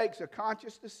 Noah makes a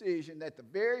conscious decision that the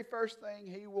very first thing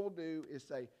he will do is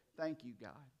say, thank you,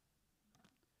 God.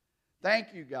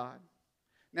 Thank you, God.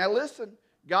 Now listen,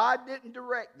 God didn't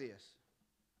direct this.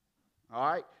 All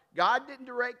right? God didn't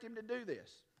direct him to do this.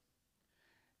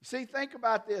 See, think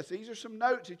about this. These are some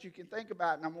notes that you can think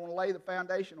about, and I'm going to lay the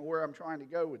foundation of where I'm trying to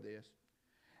go with this.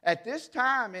 At this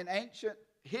time in ancient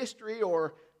history,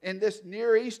 or in this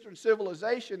Near Eastern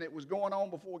civilization that was going on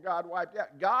before God wiped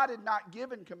out, God had not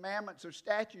given commandments or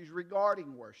statutes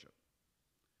regarding worship.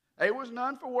 There was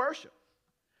none for worship.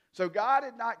 So God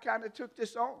had not kind of took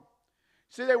this on.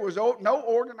 See, there was no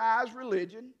organized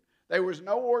religion. There was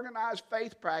no organized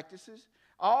faith practices.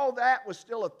 All that was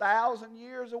still 1,000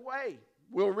 years away.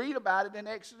 We'll read about it in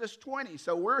Exodus 20.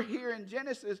 So we're here in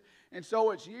Genesis, and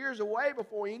so it's years away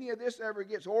before any of this ever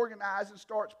gets organized and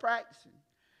starts practicing.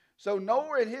 So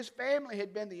Noah and his family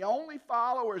had been the only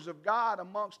followers of God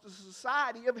amongst the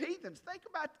society of heathens. Think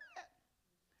about that.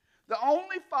 The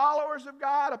only followers of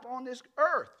God upon this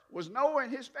earth was Noah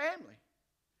and his family.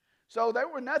 So they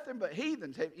were nothing but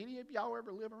heathens. Have any of y'all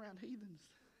ever lived around heathens?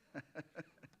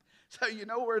 So you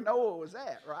know where Noah was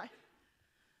at, right?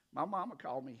 My mama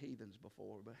called me heathens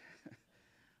before,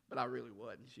 but I really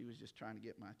wasn't. She was just trying to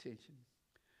get my attention.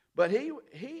 But he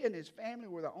and his family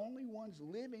were the only ones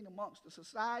living amongst the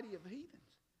society of heathens.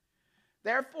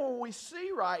 Therefore, we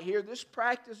see right here this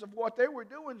practice of what they were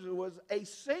doing was a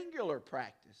singular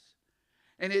practice.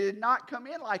 And it did not come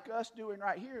in like us doing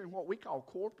right here in what we call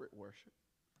corporate worship.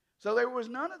 So there was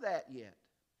none of that yet.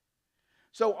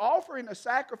 So offering a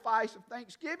sacrifice of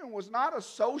thanksgiving was not a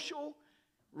social,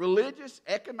 religious,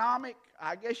 economic,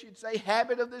 I guess you'd say,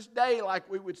 habit of this day like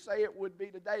we would say it would be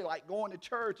today, like going to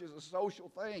church is a social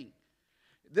thing.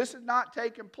 This had not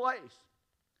taken place.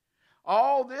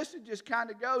 All this had just kind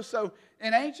of go. So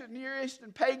in ancient Near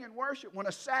Eastern pagan worship, when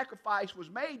a sacrifice was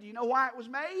made, do you know why it was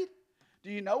made?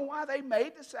 Do you know why they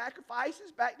made the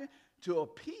sacrifices back then? To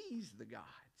appease the gods.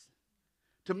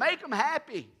 To make them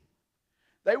happy.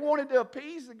 They wanted to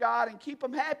appease the God and keep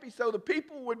them happy so the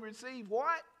people would receive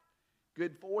what?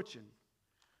 Good fortune.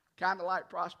 Kind of like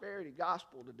prosperity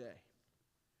gospel today.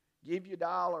 Give you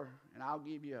 $1 and I'll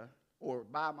give you, or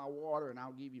buy my water and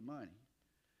I'll give you money.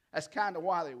 That's kind of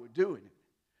why they were doing it.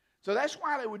 So that's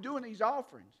why they were doing these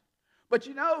offerings. But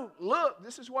you know, look,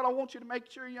 this is what I want you to make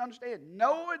sure you understand.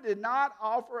 Noah did not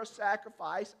offer a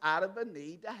sacrifice out of a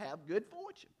need to have good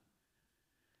fortune.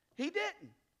 He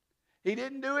didn't. He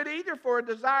didn't do it either for a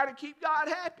desire to keep God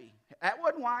happy. That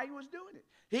wasn't why he was doing it.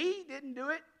 He didn't do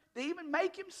it to even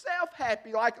make himself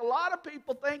happy. Like a lot of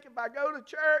people think, if I go to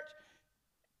church,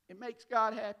 it makes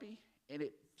God happy and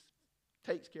it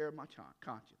takes care of my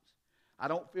conscience. I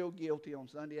don't feel guilty on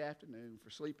Sunday afternoon for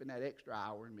sleeping that extra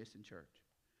hour and missing church.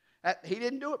 He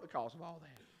didn't do it because of all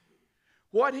that.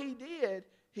 What he did,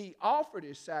 he offered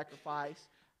his sacrifice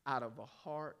out of a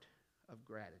heart of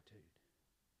gratitude.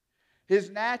 His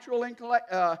natural thinking,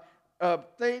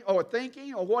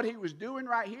 or what he was doing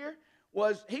right here,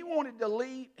 was he wanted to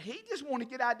leave. He just wanted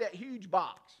to get out of that huge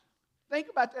box. Think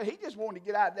about that. He just wanted to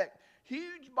get out of that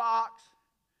huge box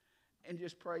and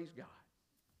just praise God.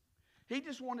 He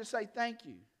just wanted to say thank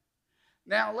you.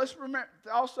 Now, let's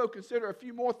also consider a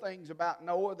few more things about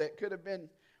Noah that could have been,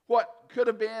 what could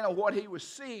have been, or what he was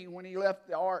seeing when he left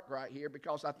the ark right here,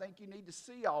 because I think you need to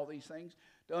see all these things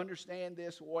to understand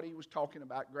this, what he was talking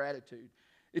about, gratitude.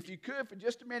 If you could, for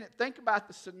just a minute, think about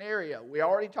the scenario. We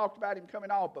already talked about him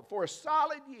coming off, but for a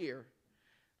solid year,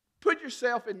 put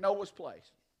yourself in Noah's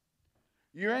place.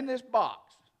 You're in this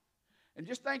box, and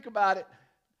just think about it.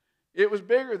 It was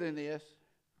bigger than this,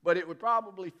 but it would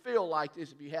probably feel like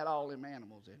this if you had all them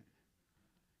animals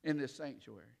in this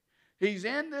sanctuary. He's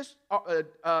in this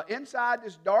inside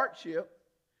this dark ship.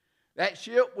 That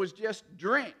ship was just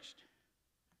drenched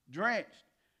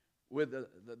with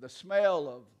the smell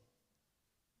of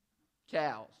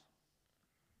cows,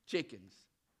 chickens,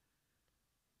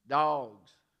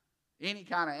 dogs, any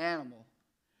kind of animal.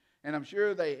 And I'm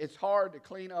sure it's hard to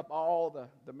clean up all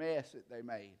the mess that they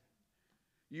made.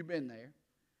 You've been there.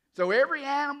 So every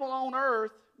animal on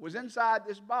earth was inside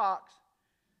this box,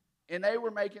 and they were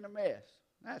making a mess.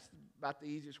 That's about the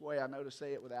easiest way I know to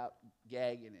say it without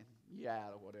gagging and yeah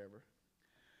or whatever.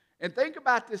 And think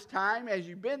about this time as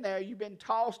you've been there. You've been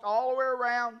tossed all the way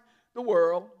around the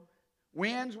world.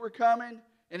 Winds were coming,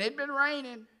 and it'd been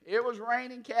raining. It was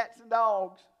raining cats and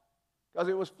dogs because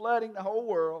it was flooding the whole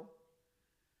world.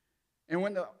 And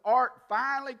when the ark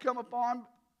finally come upon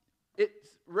its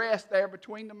rest there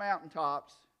between the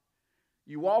mountaintops,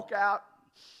 you walk out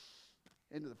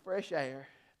into the fresh air.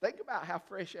 Think about how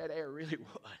fresh that air really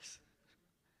was.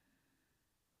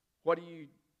 What do you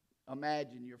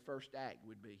imagine your first act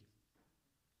would be?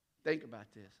 Think about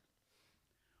this.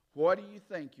 What do you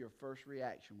think your first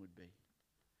reaction would be?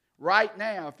 Right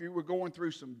now, if you were going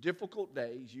through some difficult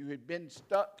days, you had been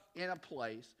stuck in a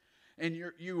place, and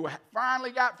you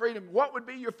finally got freedom, what would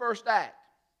be your first act?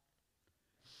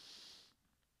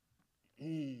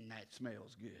 That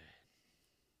smells good.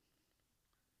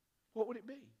 What would it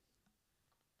be?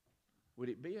 Would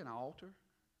it be an altar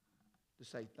to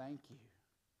say thank you?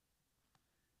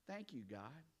 Thank you, God.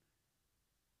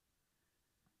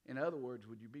 In other words,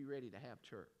 would you be ready to have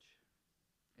church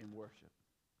and worship?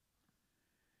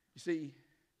 You see,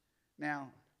 now,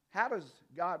 how does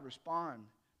God respond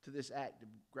to this act of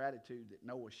gratitude that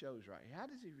Noah shows right here? How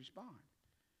does he respond?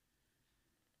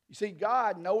 You see,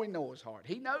 God, knowing Noah's heart,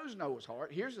 he knows Noah's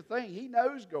heart. Here's the thing, he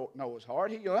knows Noah's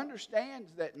heart. He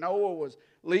understands that Noah was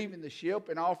leaving the ship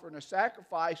and offering a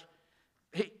sacrifice.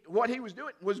 What he was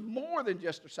doing was more than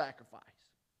just a sacrifice.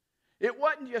 It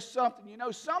wasn't just something,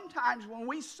 sometimes when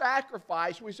we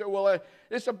sacrifice, we say, well,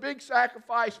 it's a big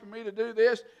sacrifice for me to do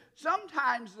this.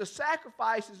 Sometimes the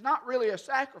sacrifice is not really a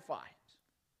sacrifice.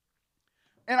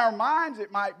 In our minds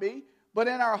it might be, but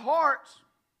in our hearts,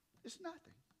 it's nothing.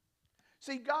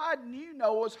 See, God knew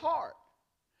Noah's heart.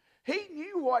 He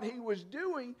knew what he was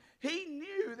doing. He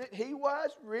knew that he was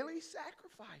really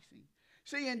sacrificing.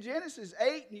 See, in Genesis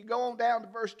 8, and you go on down to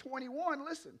verse 21,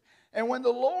 listen. And when the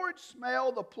Lord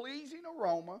smelled the pleasing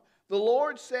aroma, the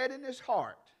Lord said in his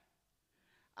heart,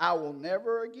 I will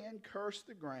never again curse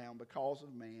the ground because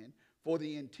of man, for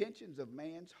the intentions of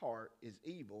man's heart is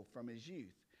evil from his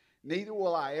youth. Neither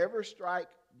will I ever strike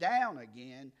down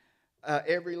again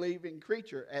every living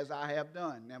creature as I have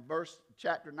done. Now,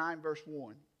 chapter 9, verse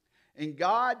 1. And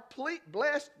God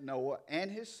blessed Noah and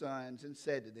his sons and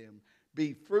said to them,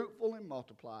 be fruitful and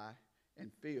multiply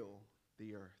and fill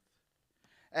the earth.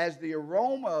 As the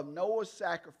aroma of Noah's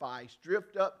sacrifice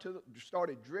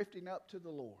started drifting up to the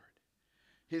Lord,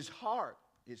 his heart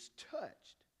is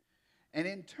touched. And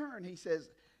in turn,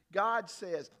 God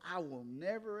says, I will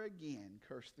never again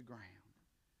curse the ground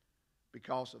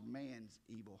because of man's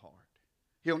evil heart.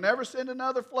 He'll never send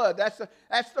another flood. That's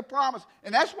the promise.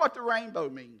 And that's what the rainbow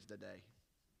means today.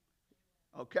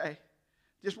 Okay?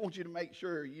 Just want you to make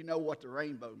sure you know what the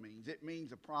rainbow means. It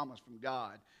means a promise from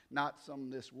God, not some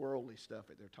of this worldly stuff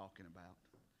that they're talking about.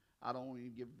 I don't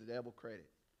even give the devil credit.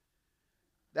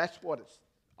 That's what it's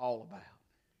all about.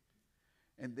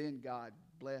 And then God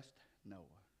blessed Noah.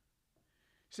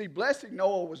 See, blessing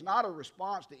Noah was not a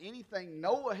response to anything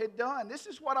Noah had done. This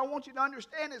is what I want you to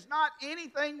understand. It's not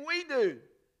anything we do.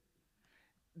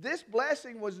 This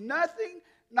blessing was nothing,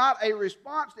 not a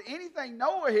response to anything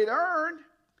Noah had earned.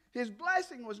 His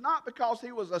blessing was not because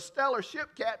he was a stellar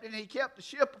ship captain and he kept the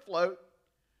ship afloat.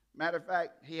 Matter of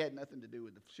fact, he had nothing to do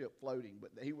with the ship floating,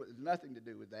 but he was nothing to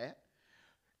do with that.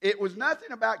 It was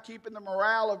nothing about keeping the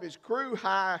morale of his crew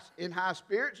in high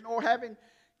spirits, nor having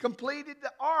completed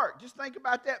the ark. Just think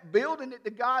about that, building it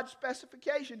to God's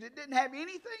specifications. It didn't have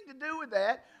anything to do with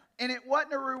that, and it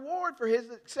wasn't a reward for his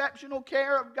exceptional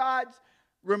care of God's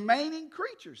remaining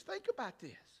creatures. Think about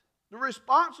this. The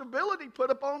responsibility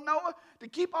put upon Noah to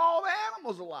keep all the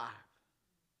animals alive.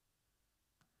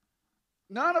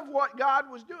 None of what God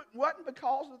was doing wasn't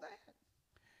because of that.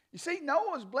 You see,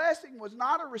 Noah's blessing was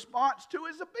not a response to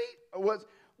his obedience,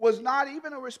 was not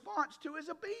even a response to his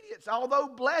obedience, although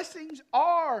blessings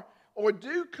are or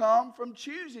do come from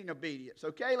choosing obedience.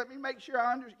 Okay, let me make sure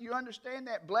you understand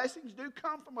that. Blessings do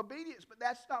come from obedience, but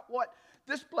that's not what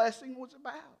this blessing was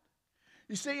about.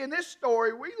 You see, in this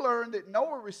story, we learn that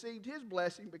Noah received his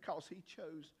blessing because he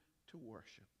chose to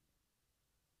worship.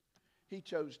 He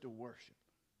chose to worship.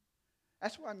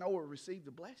 That's why Noah received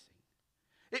the blessing.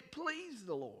 It pleased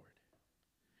the Lord.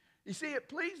 You see, it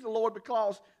pleased the Lord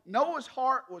because Noah's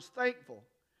heart was thankful,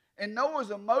 and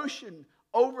Noah's emotion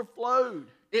overflowed.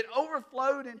 It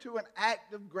overflowed into an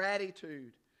act of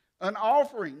gratitude. An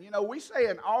offering. We say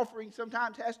an offering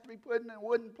sometimes has to be put in a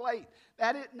wooden plate.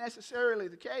 That isn't necessarily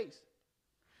the case.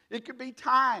 It could be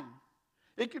time.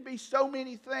 It could be so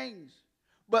many things.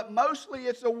 But mostly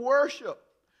it's a worship,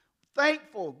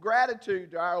 thankful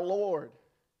gratitude to our Lord.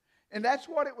 And that's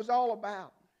what it was all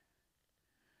about.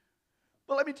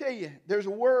 But let me tell you, there's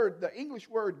a word, the English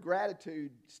word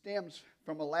gratitude stems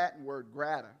from a Latin word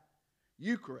grata,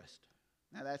 Eucharist.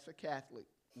 Now that's a Catholic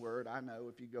word, I know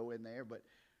if you go in there, but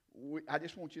I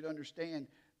just want you to understand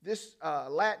this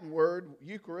Latin word,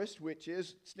 Eucharist, which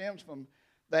stems from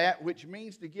that, which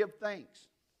means to give thanks.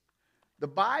 The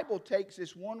Bible takes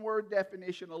this one-word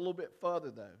definition a little bit further,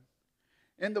 though.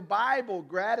 In the Bible,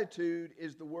 gratitude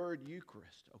is the word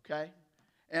Eucharist, okay?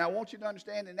 And I want you to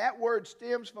understand, and that word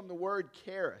stems from the word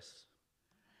charis.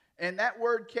 And that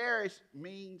word charis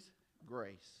means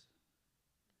grace.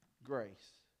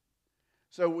 Grace.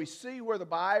 So we see where the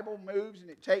Bible moves, and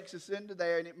it takes us into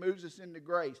there, and it moves us into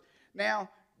grace. Now,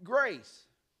 grace,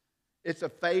 it's a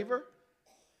favor.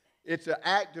 It's an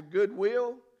act of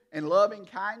goodwill and loving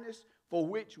kindness for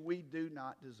which we do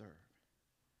not deserve.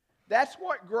 That's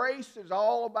what grace is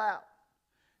all about.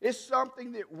 It's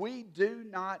something that we do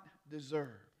not deserve.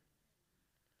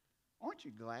 Aren't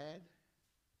you glad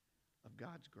of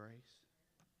God's grace?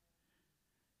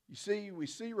 You see, we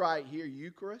see right here,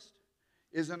 Eucharist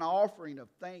is an offering of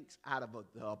thanks out of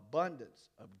the abundance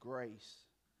of grace.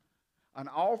 An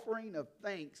offering of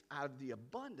thanks out of the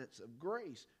abundance of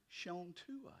grace shown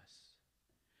to us.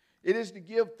 It is to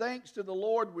give thanks to the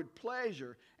Lord with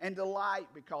pleasure and delight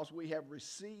because we have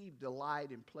received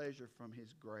delight and pleasure from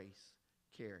His grace.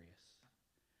 Carious.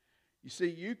 You see,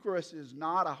 Eucharist is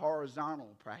not a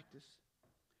horizontal practice.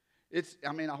 It's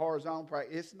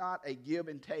not a give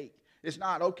and take. It's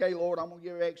not, okay, Lord, I'm going to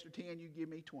give you extra 10, you give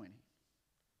me 20.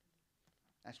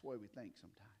 That's the way we think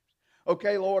sometimes.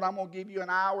 Okay, Lord, I'm going to give you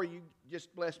an hour, you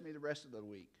just bless me the rest of the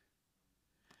week.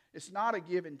 It's not a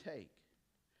give and take.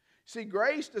 See,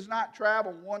 grace does not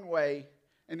travel one way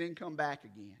and then come back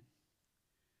again.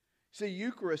 See,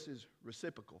 Eucharist is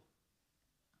reciprocal.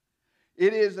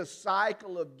 It is a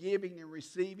cycle of giving and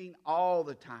receiving all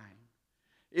the time.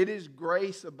 It is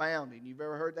grace abounding. You've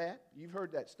ever heard that? You've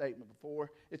heard that statement before.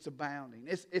 It's abounding.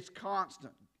 It's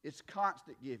constant. It's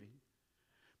constant giving.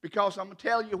 Because I'm going to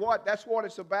tell you what, that's what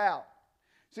it's about.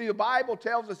 See, the Bible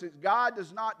tells us that God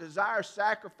does not desire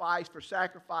sacrifice for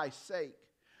sacrifice's sake,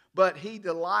 but He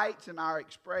delights in our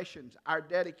expressions, our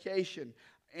dedication,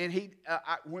 and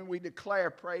when we declare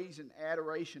praise and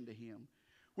adoration to Him,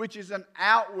 which is an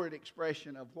outward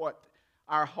expression of what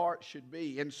our heart should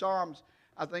be. In Psalms,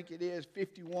 I think it is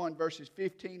 51, verses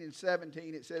 15 and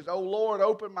 17, it says, O Lord,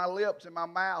 open my lips, and my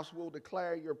mouth will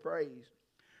declare your praise.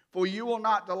 For you will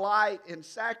not delight in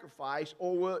sacrifice,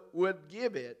 or would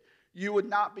give it. You would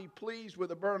not be pleased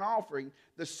with a burnt offering.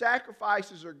 The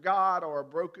sacrifices of God are a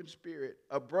broken spirit,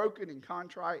 a broken and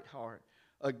contrite heart,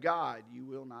 a God you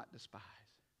will not despise.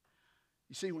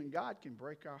 You see, when God can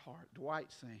break our heart,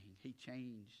 Dwight saying, he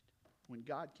changed. When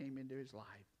God came into his life,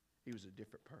 he was a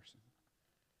different person.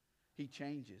 He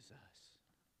changes us.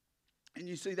 And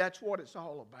you see, that's what it's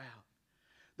all about.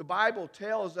 The Bible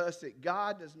tells us that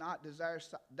God does not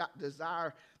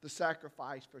desire the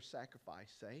sacrifice for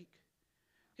sacrifice's sake.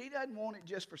 He doesn't want it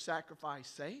just for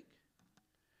sacrifice's sake,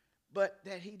 but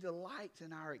that He delights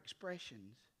in our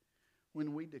expressions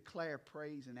when we declare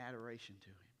praise and adoration to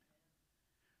Him,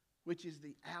 which is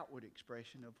the outward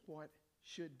expression of what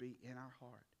should be in our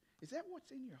heart. Is that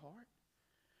what's in your heart?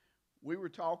 We were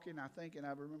talking, I think, and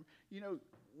I remember,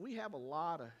 we have a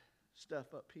lot of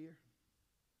stuff up here.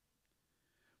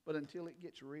 But until it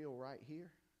gets real right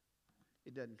here,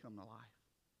 it doesn't come to life.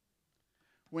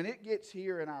 When it gets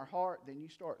here in our heart, then you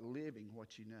start living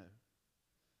what you know.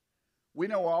 We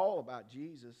know all about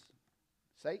Jesus.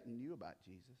 Satan knew about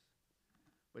Jesus,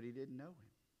 but he didn't know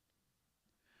Him.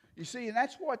 You see, and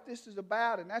that's what this is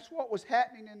about, and that's what was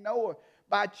happening in Noah.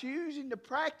 By choosing to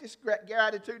practice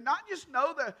gratitude, not just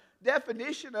know the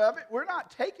definition of it, we're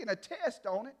not taking a test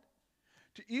on it.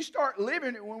 You start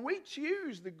living it when we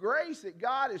choose the grace that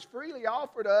God has freely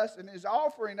offered us and is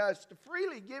offering us to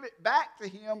freely give it back to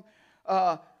Him,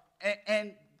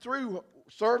 and through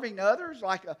serving others,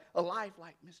 like a life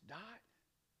like Miss Dot.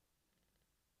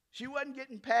 She wasn't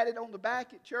getting patted on the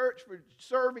back at church for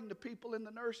serving the people in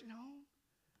the nursing home.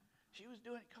 She was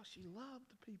doing it because she loved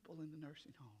the people in the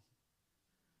nursing home.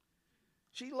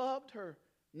 She loved her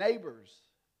neighbors.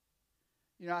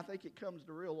 I think it comes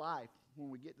to real life when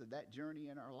we get to that journey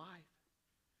in our life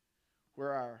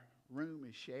where our room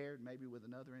is shared maybe with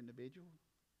another individual.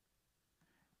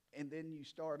 And then you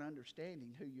start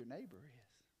understanding who your neighbor is.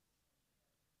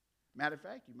 Matter of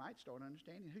fact, you might start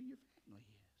understanding who your family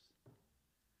is.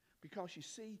 Because you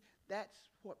see, that's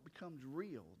what becomes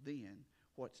real then,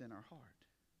 what's in our heart.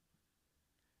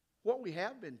 What we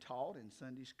have been taught in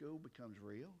Sunday school becomes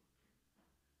real.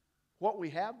 What we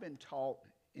have been taught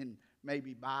in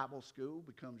maybe Bible school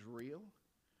becomes real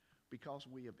because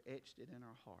we have etched it in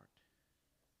our heart.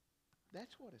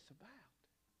 That's what it's about.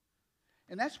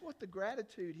 And that's what the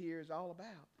gratitude here is all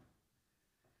about.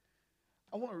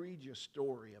 I want to read you a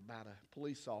story about a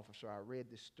police officer. I read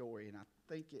this story, and I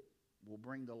think it will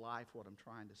bring to life what I'm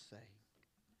trying to say.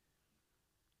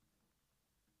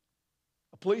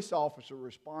 A police officer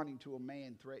responding to a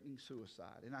man threatening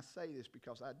suicide. And I say this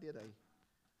because I did a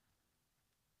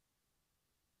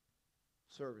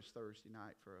service Thursday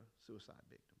night for a suicide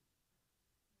victim.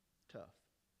 Tough.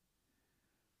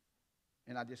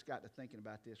 And I just got to thinking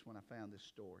about this when I found this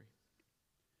story.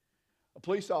 A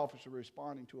police officer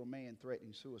responding to a man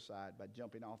threatening suicide by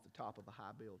jumping off the top of a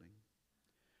high building.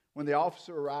 When the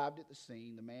officer arrived at the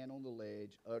scene, the man on the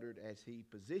ledge uttered as he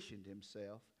positioned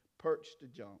himself, perched to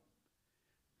jump,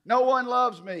 "No one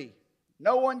loves me.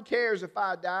 No one cares if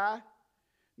I die.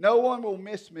 No one will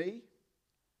miss me.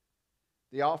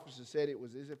 The officer said it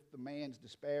was as if the man's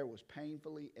despair was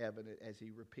painfully evident as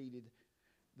he repeated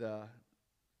the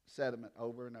sentiment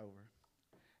over and over.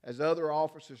 As other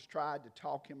officers tried to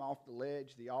talk him off the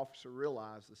ledge, the officer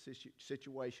realized the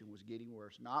situation was getting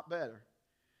worse, not better,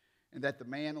 and that the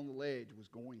man on the ledge was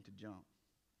going to jump.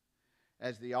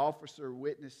 As the officer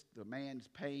witnessed the man's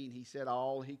pain, he said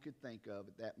all he could think of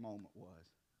at that moment was,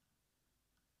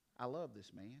 I love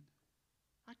this man.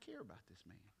 I care about this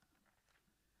man.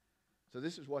 So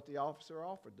this is what the officer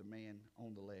offered the man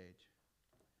on the ledge.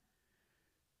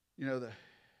 You know, the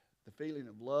feeling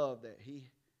of love that he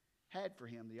had for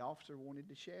him, the officer wanted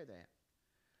to share that.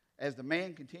 As the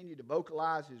man continued to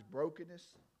vocalize his brokenness,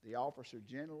 the officer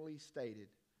gently stated,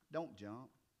 don't jump.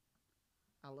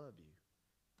 I love you.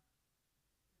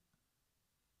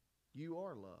 You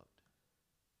are loved.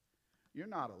 You're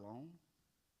not alone.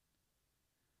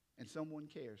 And someone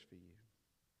cares for you.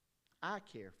 I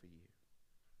care for you.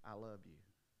 I love you.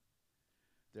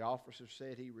 The officer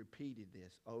said he repeated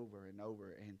this over and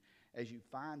over. And as you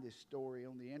find this story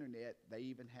on the internet, they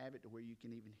even have it to where you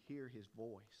can even hear his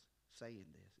voice saying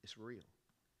this. It's real.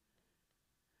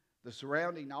 The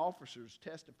surrounding officers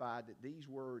testified that these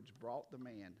words brought the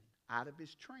man out of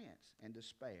his trance and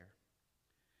despair.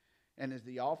 And as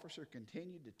the officer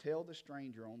continued to tell the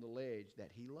stranger on the ledge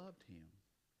that he loved him,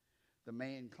 the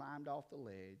man climbed off the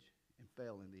ledge and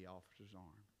fell in the officer's arms.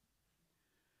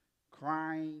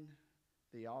 Crying,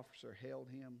 the officer held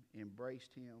him,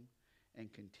 embraced him,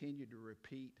 and continued to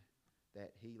repeat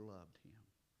that he loved him.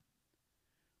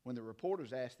 When the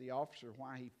reporters asked the officer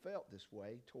why he felt this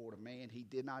way toward a man he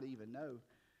did not even know,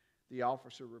 the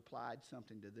officer replied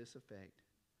something to this effect.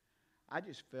 I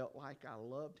just felt like I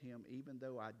loved him even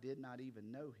though I did not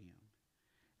even know him.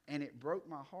 And it broke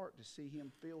my heart to see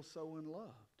him feel so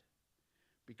unloved.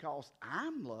 Because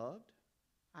I'm loved,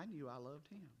 I knew I loved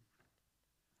him.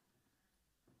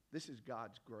 This is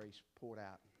God's grace poured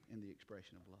out in the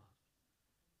expression of love.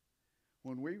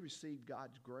 When we receive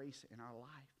God's grace in our life,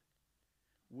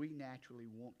 we naturally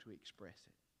want to express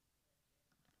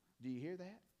it. Do you hear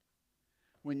that?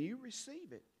 When you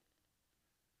receive it,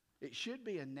 it should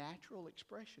be a natural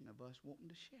expression of us wanting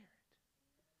to share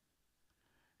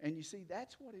it. And you see,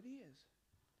 that's what it is.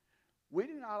 We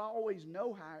do not always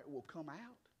know how it will come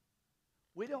out.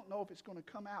 We don't know if it's going to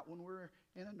come out when we're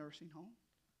in a nursing home,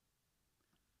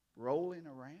 rolling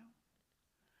around,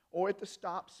 or at the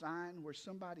stop sign where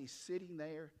somebody's sitting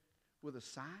there with a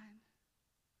sign,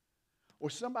 or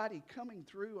somebody coming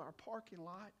through our parking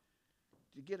lot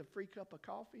to get a free cup of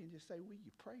coffee and just say, will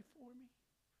you pray for me?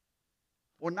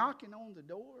 Or knocking on the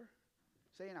door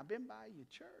saying, I've been by your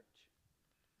church.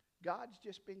 God's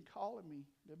just been calling me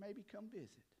to maybe come visit.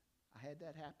 I had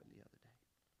that happen the other day.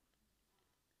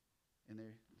 And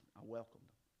I welcomed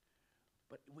them.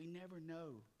 But we never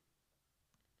know.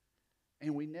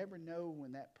 And we never know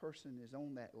when that person is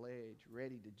on that ledge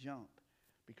ready to jump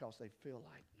because they feel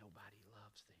like nobody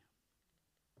loves them.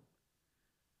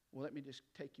 Well, let me just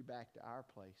take you back to our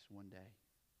place one day.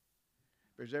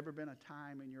 If there's ever been a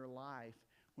time in your life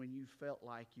when you felt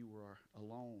like you were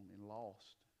alone and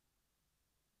lost,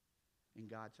 and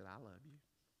God said, I love you.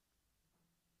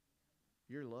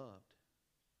 You're loved.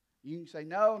 You can say,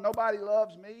 no, nobody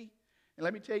loves me. And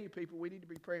let me tell you, people, we need to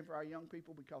be praying for our young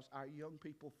people because our young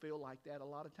people feel like that a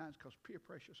lot of times because peer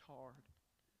pressure is hard.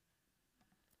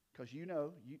 Because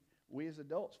we as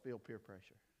adults feel peer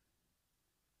pressure.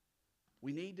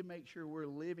 We need to make sure we're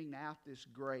living out this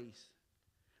grace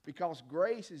because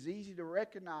grace is easy to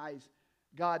recognize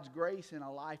God's grace in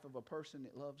a life of a person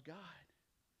that loves God.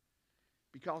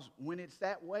 Because when it's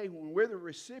that way, when we're the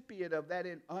recipient of that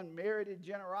unmerited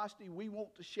generosity, we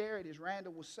want to share it. As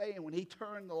Randall was saying, when he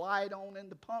turned the light on in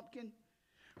the pumpkin,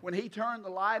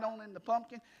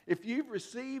 if you've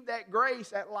received that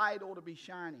grace, that light ought to be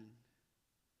shining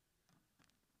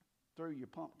through your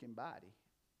pumpkin body.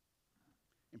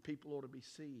 And people ought to be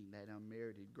seeing that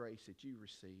unmerited grace that you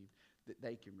received, that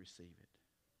they can receive it.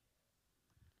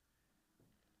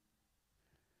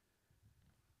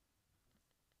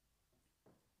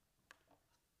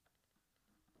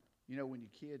 You know, when your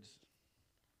kids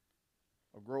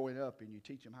are growing up and you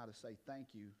teach them how to say thank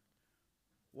you,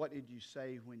 what did you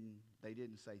say when they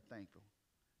didn't say thankful?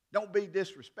 Don't be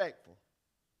disrespectful,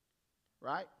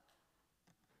 right?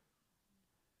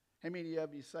 How many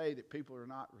of you say that people are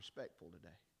not respectful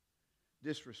today?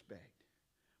 Disrespect.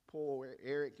 Poor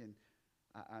Eric and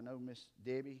I know Miss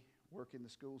Debbie work in the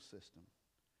school system.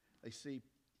 They see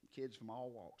kids from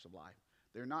all walks of life.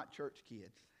 They're not church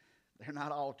kids. They're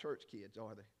not all church kids,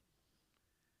 are they?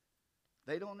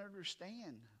 They don't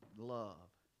understand love.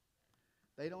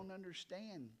 They don't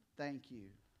understand thank you,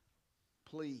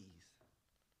 please.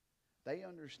 They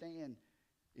understand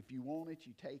if you want it,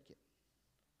 you take it.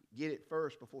 Get it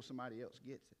first before somebody else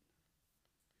gets it.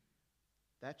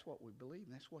 That's what we believe,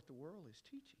 and that's what the world is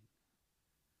teaching.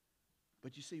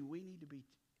 But you see, we need to be,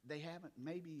 they haven't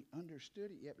maybe understood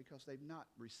it yet because they've not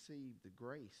received the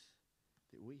grace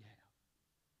that we have.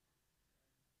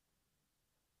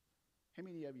 How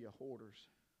many of you are hoarders?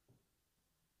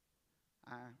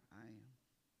 I am.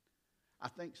 I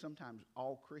think sometimes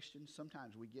all Christians,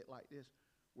 sometimes we get like this.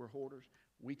 We're hoarders.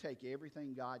 We take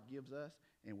everything God gives us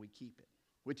and we keep it,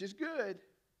 which is good,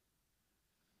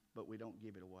 but we don't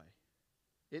give it away.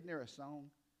 Isn't there a song,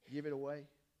 Give It Away?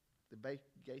 The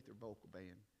Gaither Vocal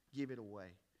Band, Give It Away.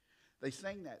 They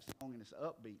sing that song, and it's an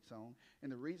upbeat song.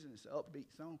 And the reason it's an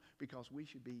upbeat song, because we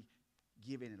should be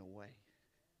giving it away.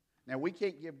 Now, we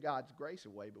can't give God's grace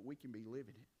away, but we can be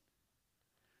living it.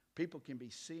 People can be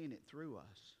seeing it through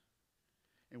us,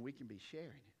 and we can be sharing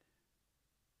it.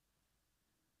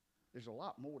 There's a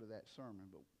lot more to that sermon,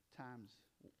 but time's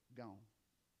gone.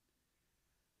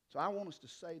 So I want us to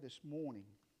say this morning,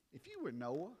 if you were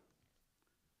Noah,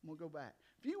 I'm going to go back.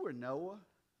 If you were Noah,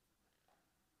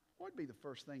 what would be the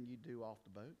first thing you'd do off the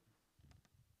boat?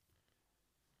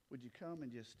 Would you come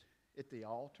and just, at the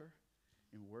altar,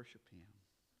 and worship him?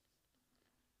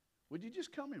 Would you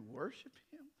just come and worship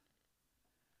him?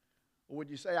 Or would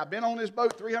you say, I've been on this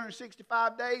boat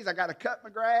 365 days, I got to cut my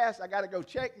grass, I got to go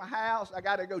check my house, I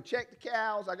got to go check the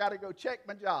cows, I got to go check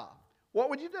my job? What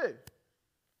would you do?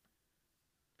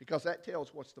 Because that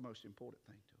tells what's the most important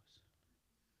thing to us.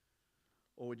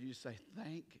 Or would you just say,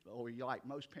 or you like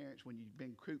most parents when you've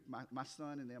been cooped, my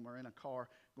son and them are in a car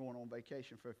going on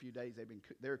vacation for a few days.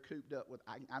 They're cooped up with,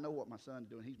 I know what my son's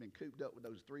doing. He's been cooped up with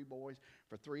those 3 boys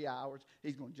for 3 hours.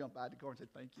 He's going to jump out of the car and say,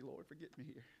 thank you, Lord, for getting me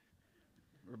here.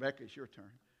 Rebecca, it's your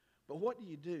turn. But what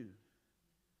do?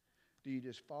 Do you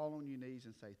just fall on your knees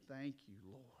and say, thank you,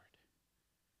 Lord,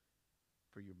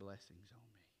 for your blessings on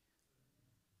me?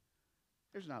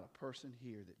 There's not a person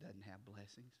here that doesn't have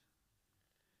blessings.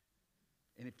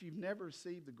 And if you've never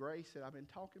received the grace that I've been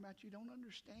talking about, you don't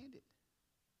understand it.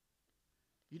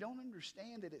 You don't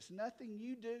understand that it's nothing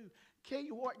you do. Tell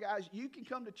you what, guys, you can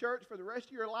come to church for the rest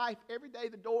of your life. Every day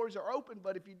the doors are open,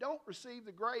 but if you don't receive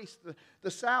the grace,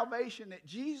 the salvation that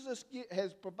Jesus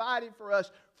has provided for us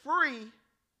free,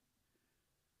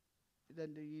 it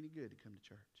doesn't do you any good to come to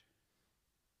church.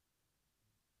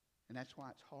 And that's why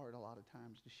it's hard a lot of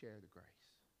times to share the grace.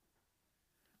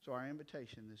 So our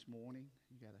invitation this morning,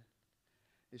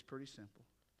 it's pretty simple.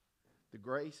 The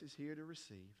grace is here to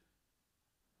receive.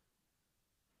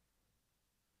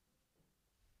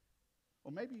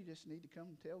 Or maybe you just need to come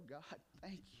and tell God,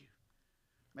 thank you.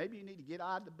 Maybe you need to get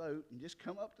out of the boat and just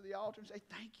come up to the altar and say,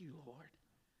 thank you, Lord,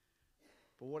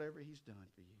 for whatever he's done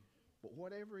for you. But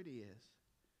whatever it is,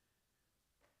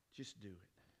 just do it.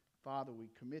 Father, we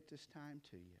commit this time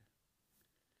to you.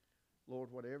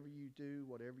 Lord, whatever you do,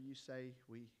 whatever you say,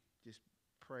 we just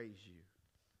praise you.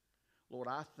 Lord,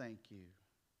 I thank you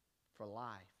for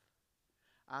life.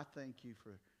 I thank you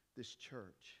for this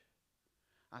church.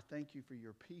 I thank you for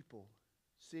your people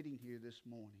sitting here this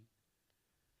morning.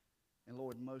 And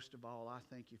Lord, most of all, I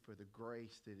thank you for the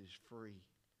grace that is free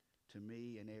to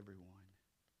me and everyone.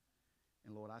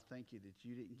 And Lord, I thank you that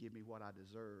you didn't give me what I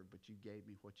deserved, but you gave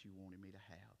me what you wanted me to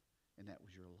have, and that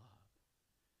was your love.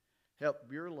 Help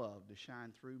your love to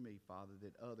shine through me, Father,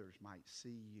 that others might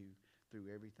see you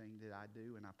through everything that I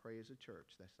do. And I pray as a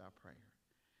church, that's our prayer.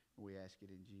 And we ask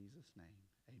it in Jesus' name.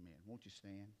 Amen. Won't you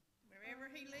stand? Wherever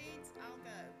he leads, I'll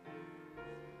go.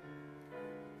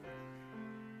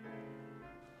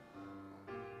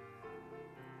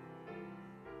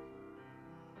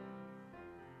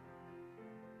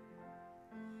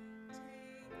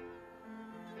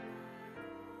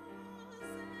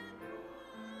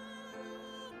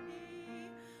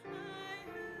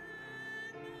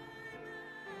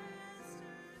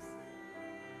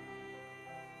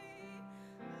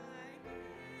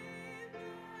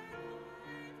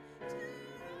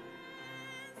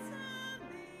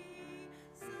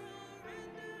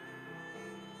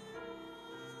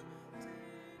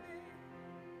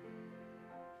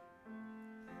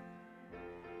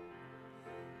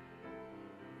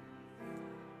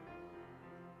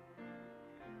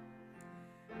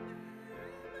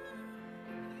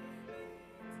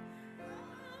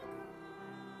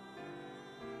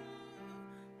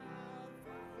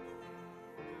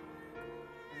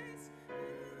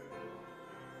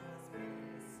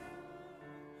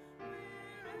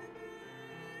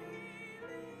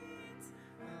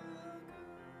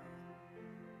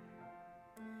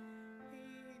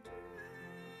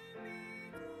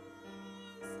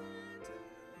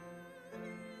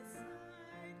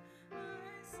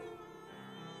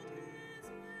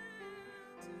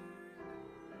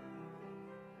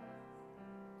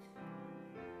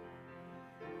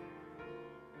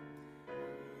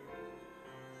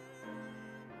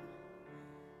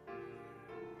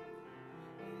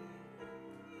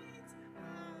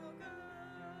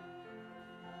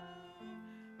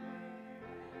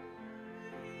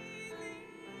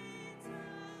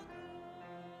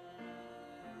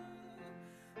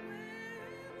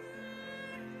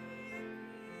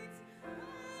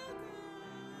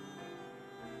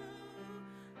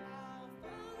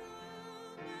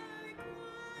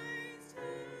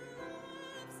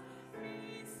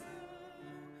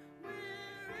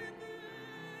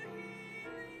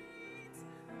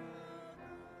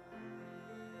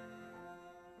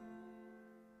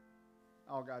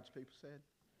 All God's people said.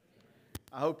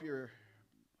 I hope you're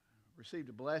received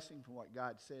a blessing from what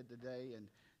God said today, and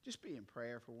just be in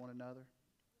prayer for one another.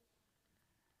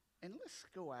 And let's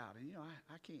go out, and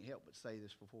I can't help but say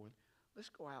this before. Let's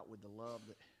go out with the love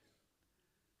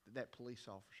that police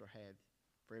officer had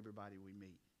for everybody we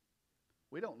meet.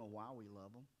 We don't know why we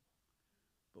love them,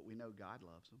 but we know God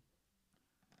loves them.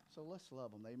 So let's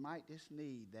love them. They might just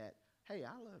need that, hey,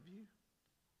 I love you.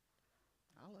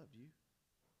 I love you.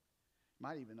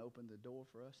 Might even open the door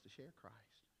for us to share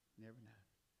Christ. You never know.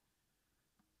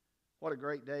 What a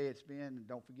great day it's been. And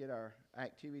don't forget our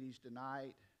activities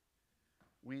tonight,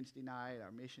 Wednesday night, our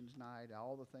missions night,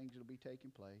 all the things that will be taking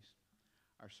place.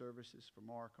 Our services for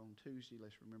Mark on Tuesday,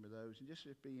 let's remember those. And just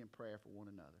be in prayer for one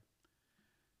another.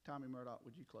 Tommy Murdoch,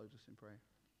 would you close us in prayer?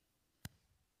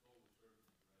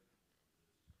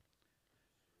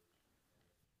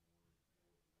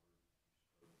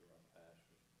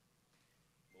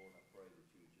 Lord, I pray that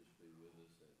you would just be with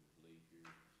us as we leave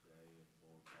here today, and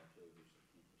Lord, watch over us and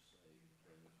keep us safe and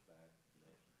bring us back at the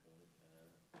next appointed time.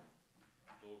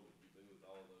 Lord, would you be with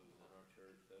all those in our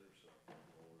church that are suffering,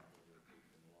 Lord, whether it be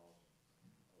from loss,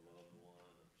 a loved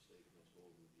one, or sickness, Lord,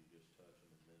 would you just touch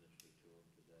them and minister to them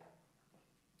today?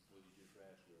 Would you just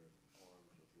wrap your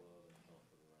arms of love and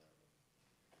comfort around them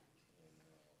and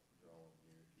draw them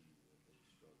near to you in these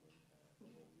struggling times?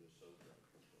 Lord, we're so grateful.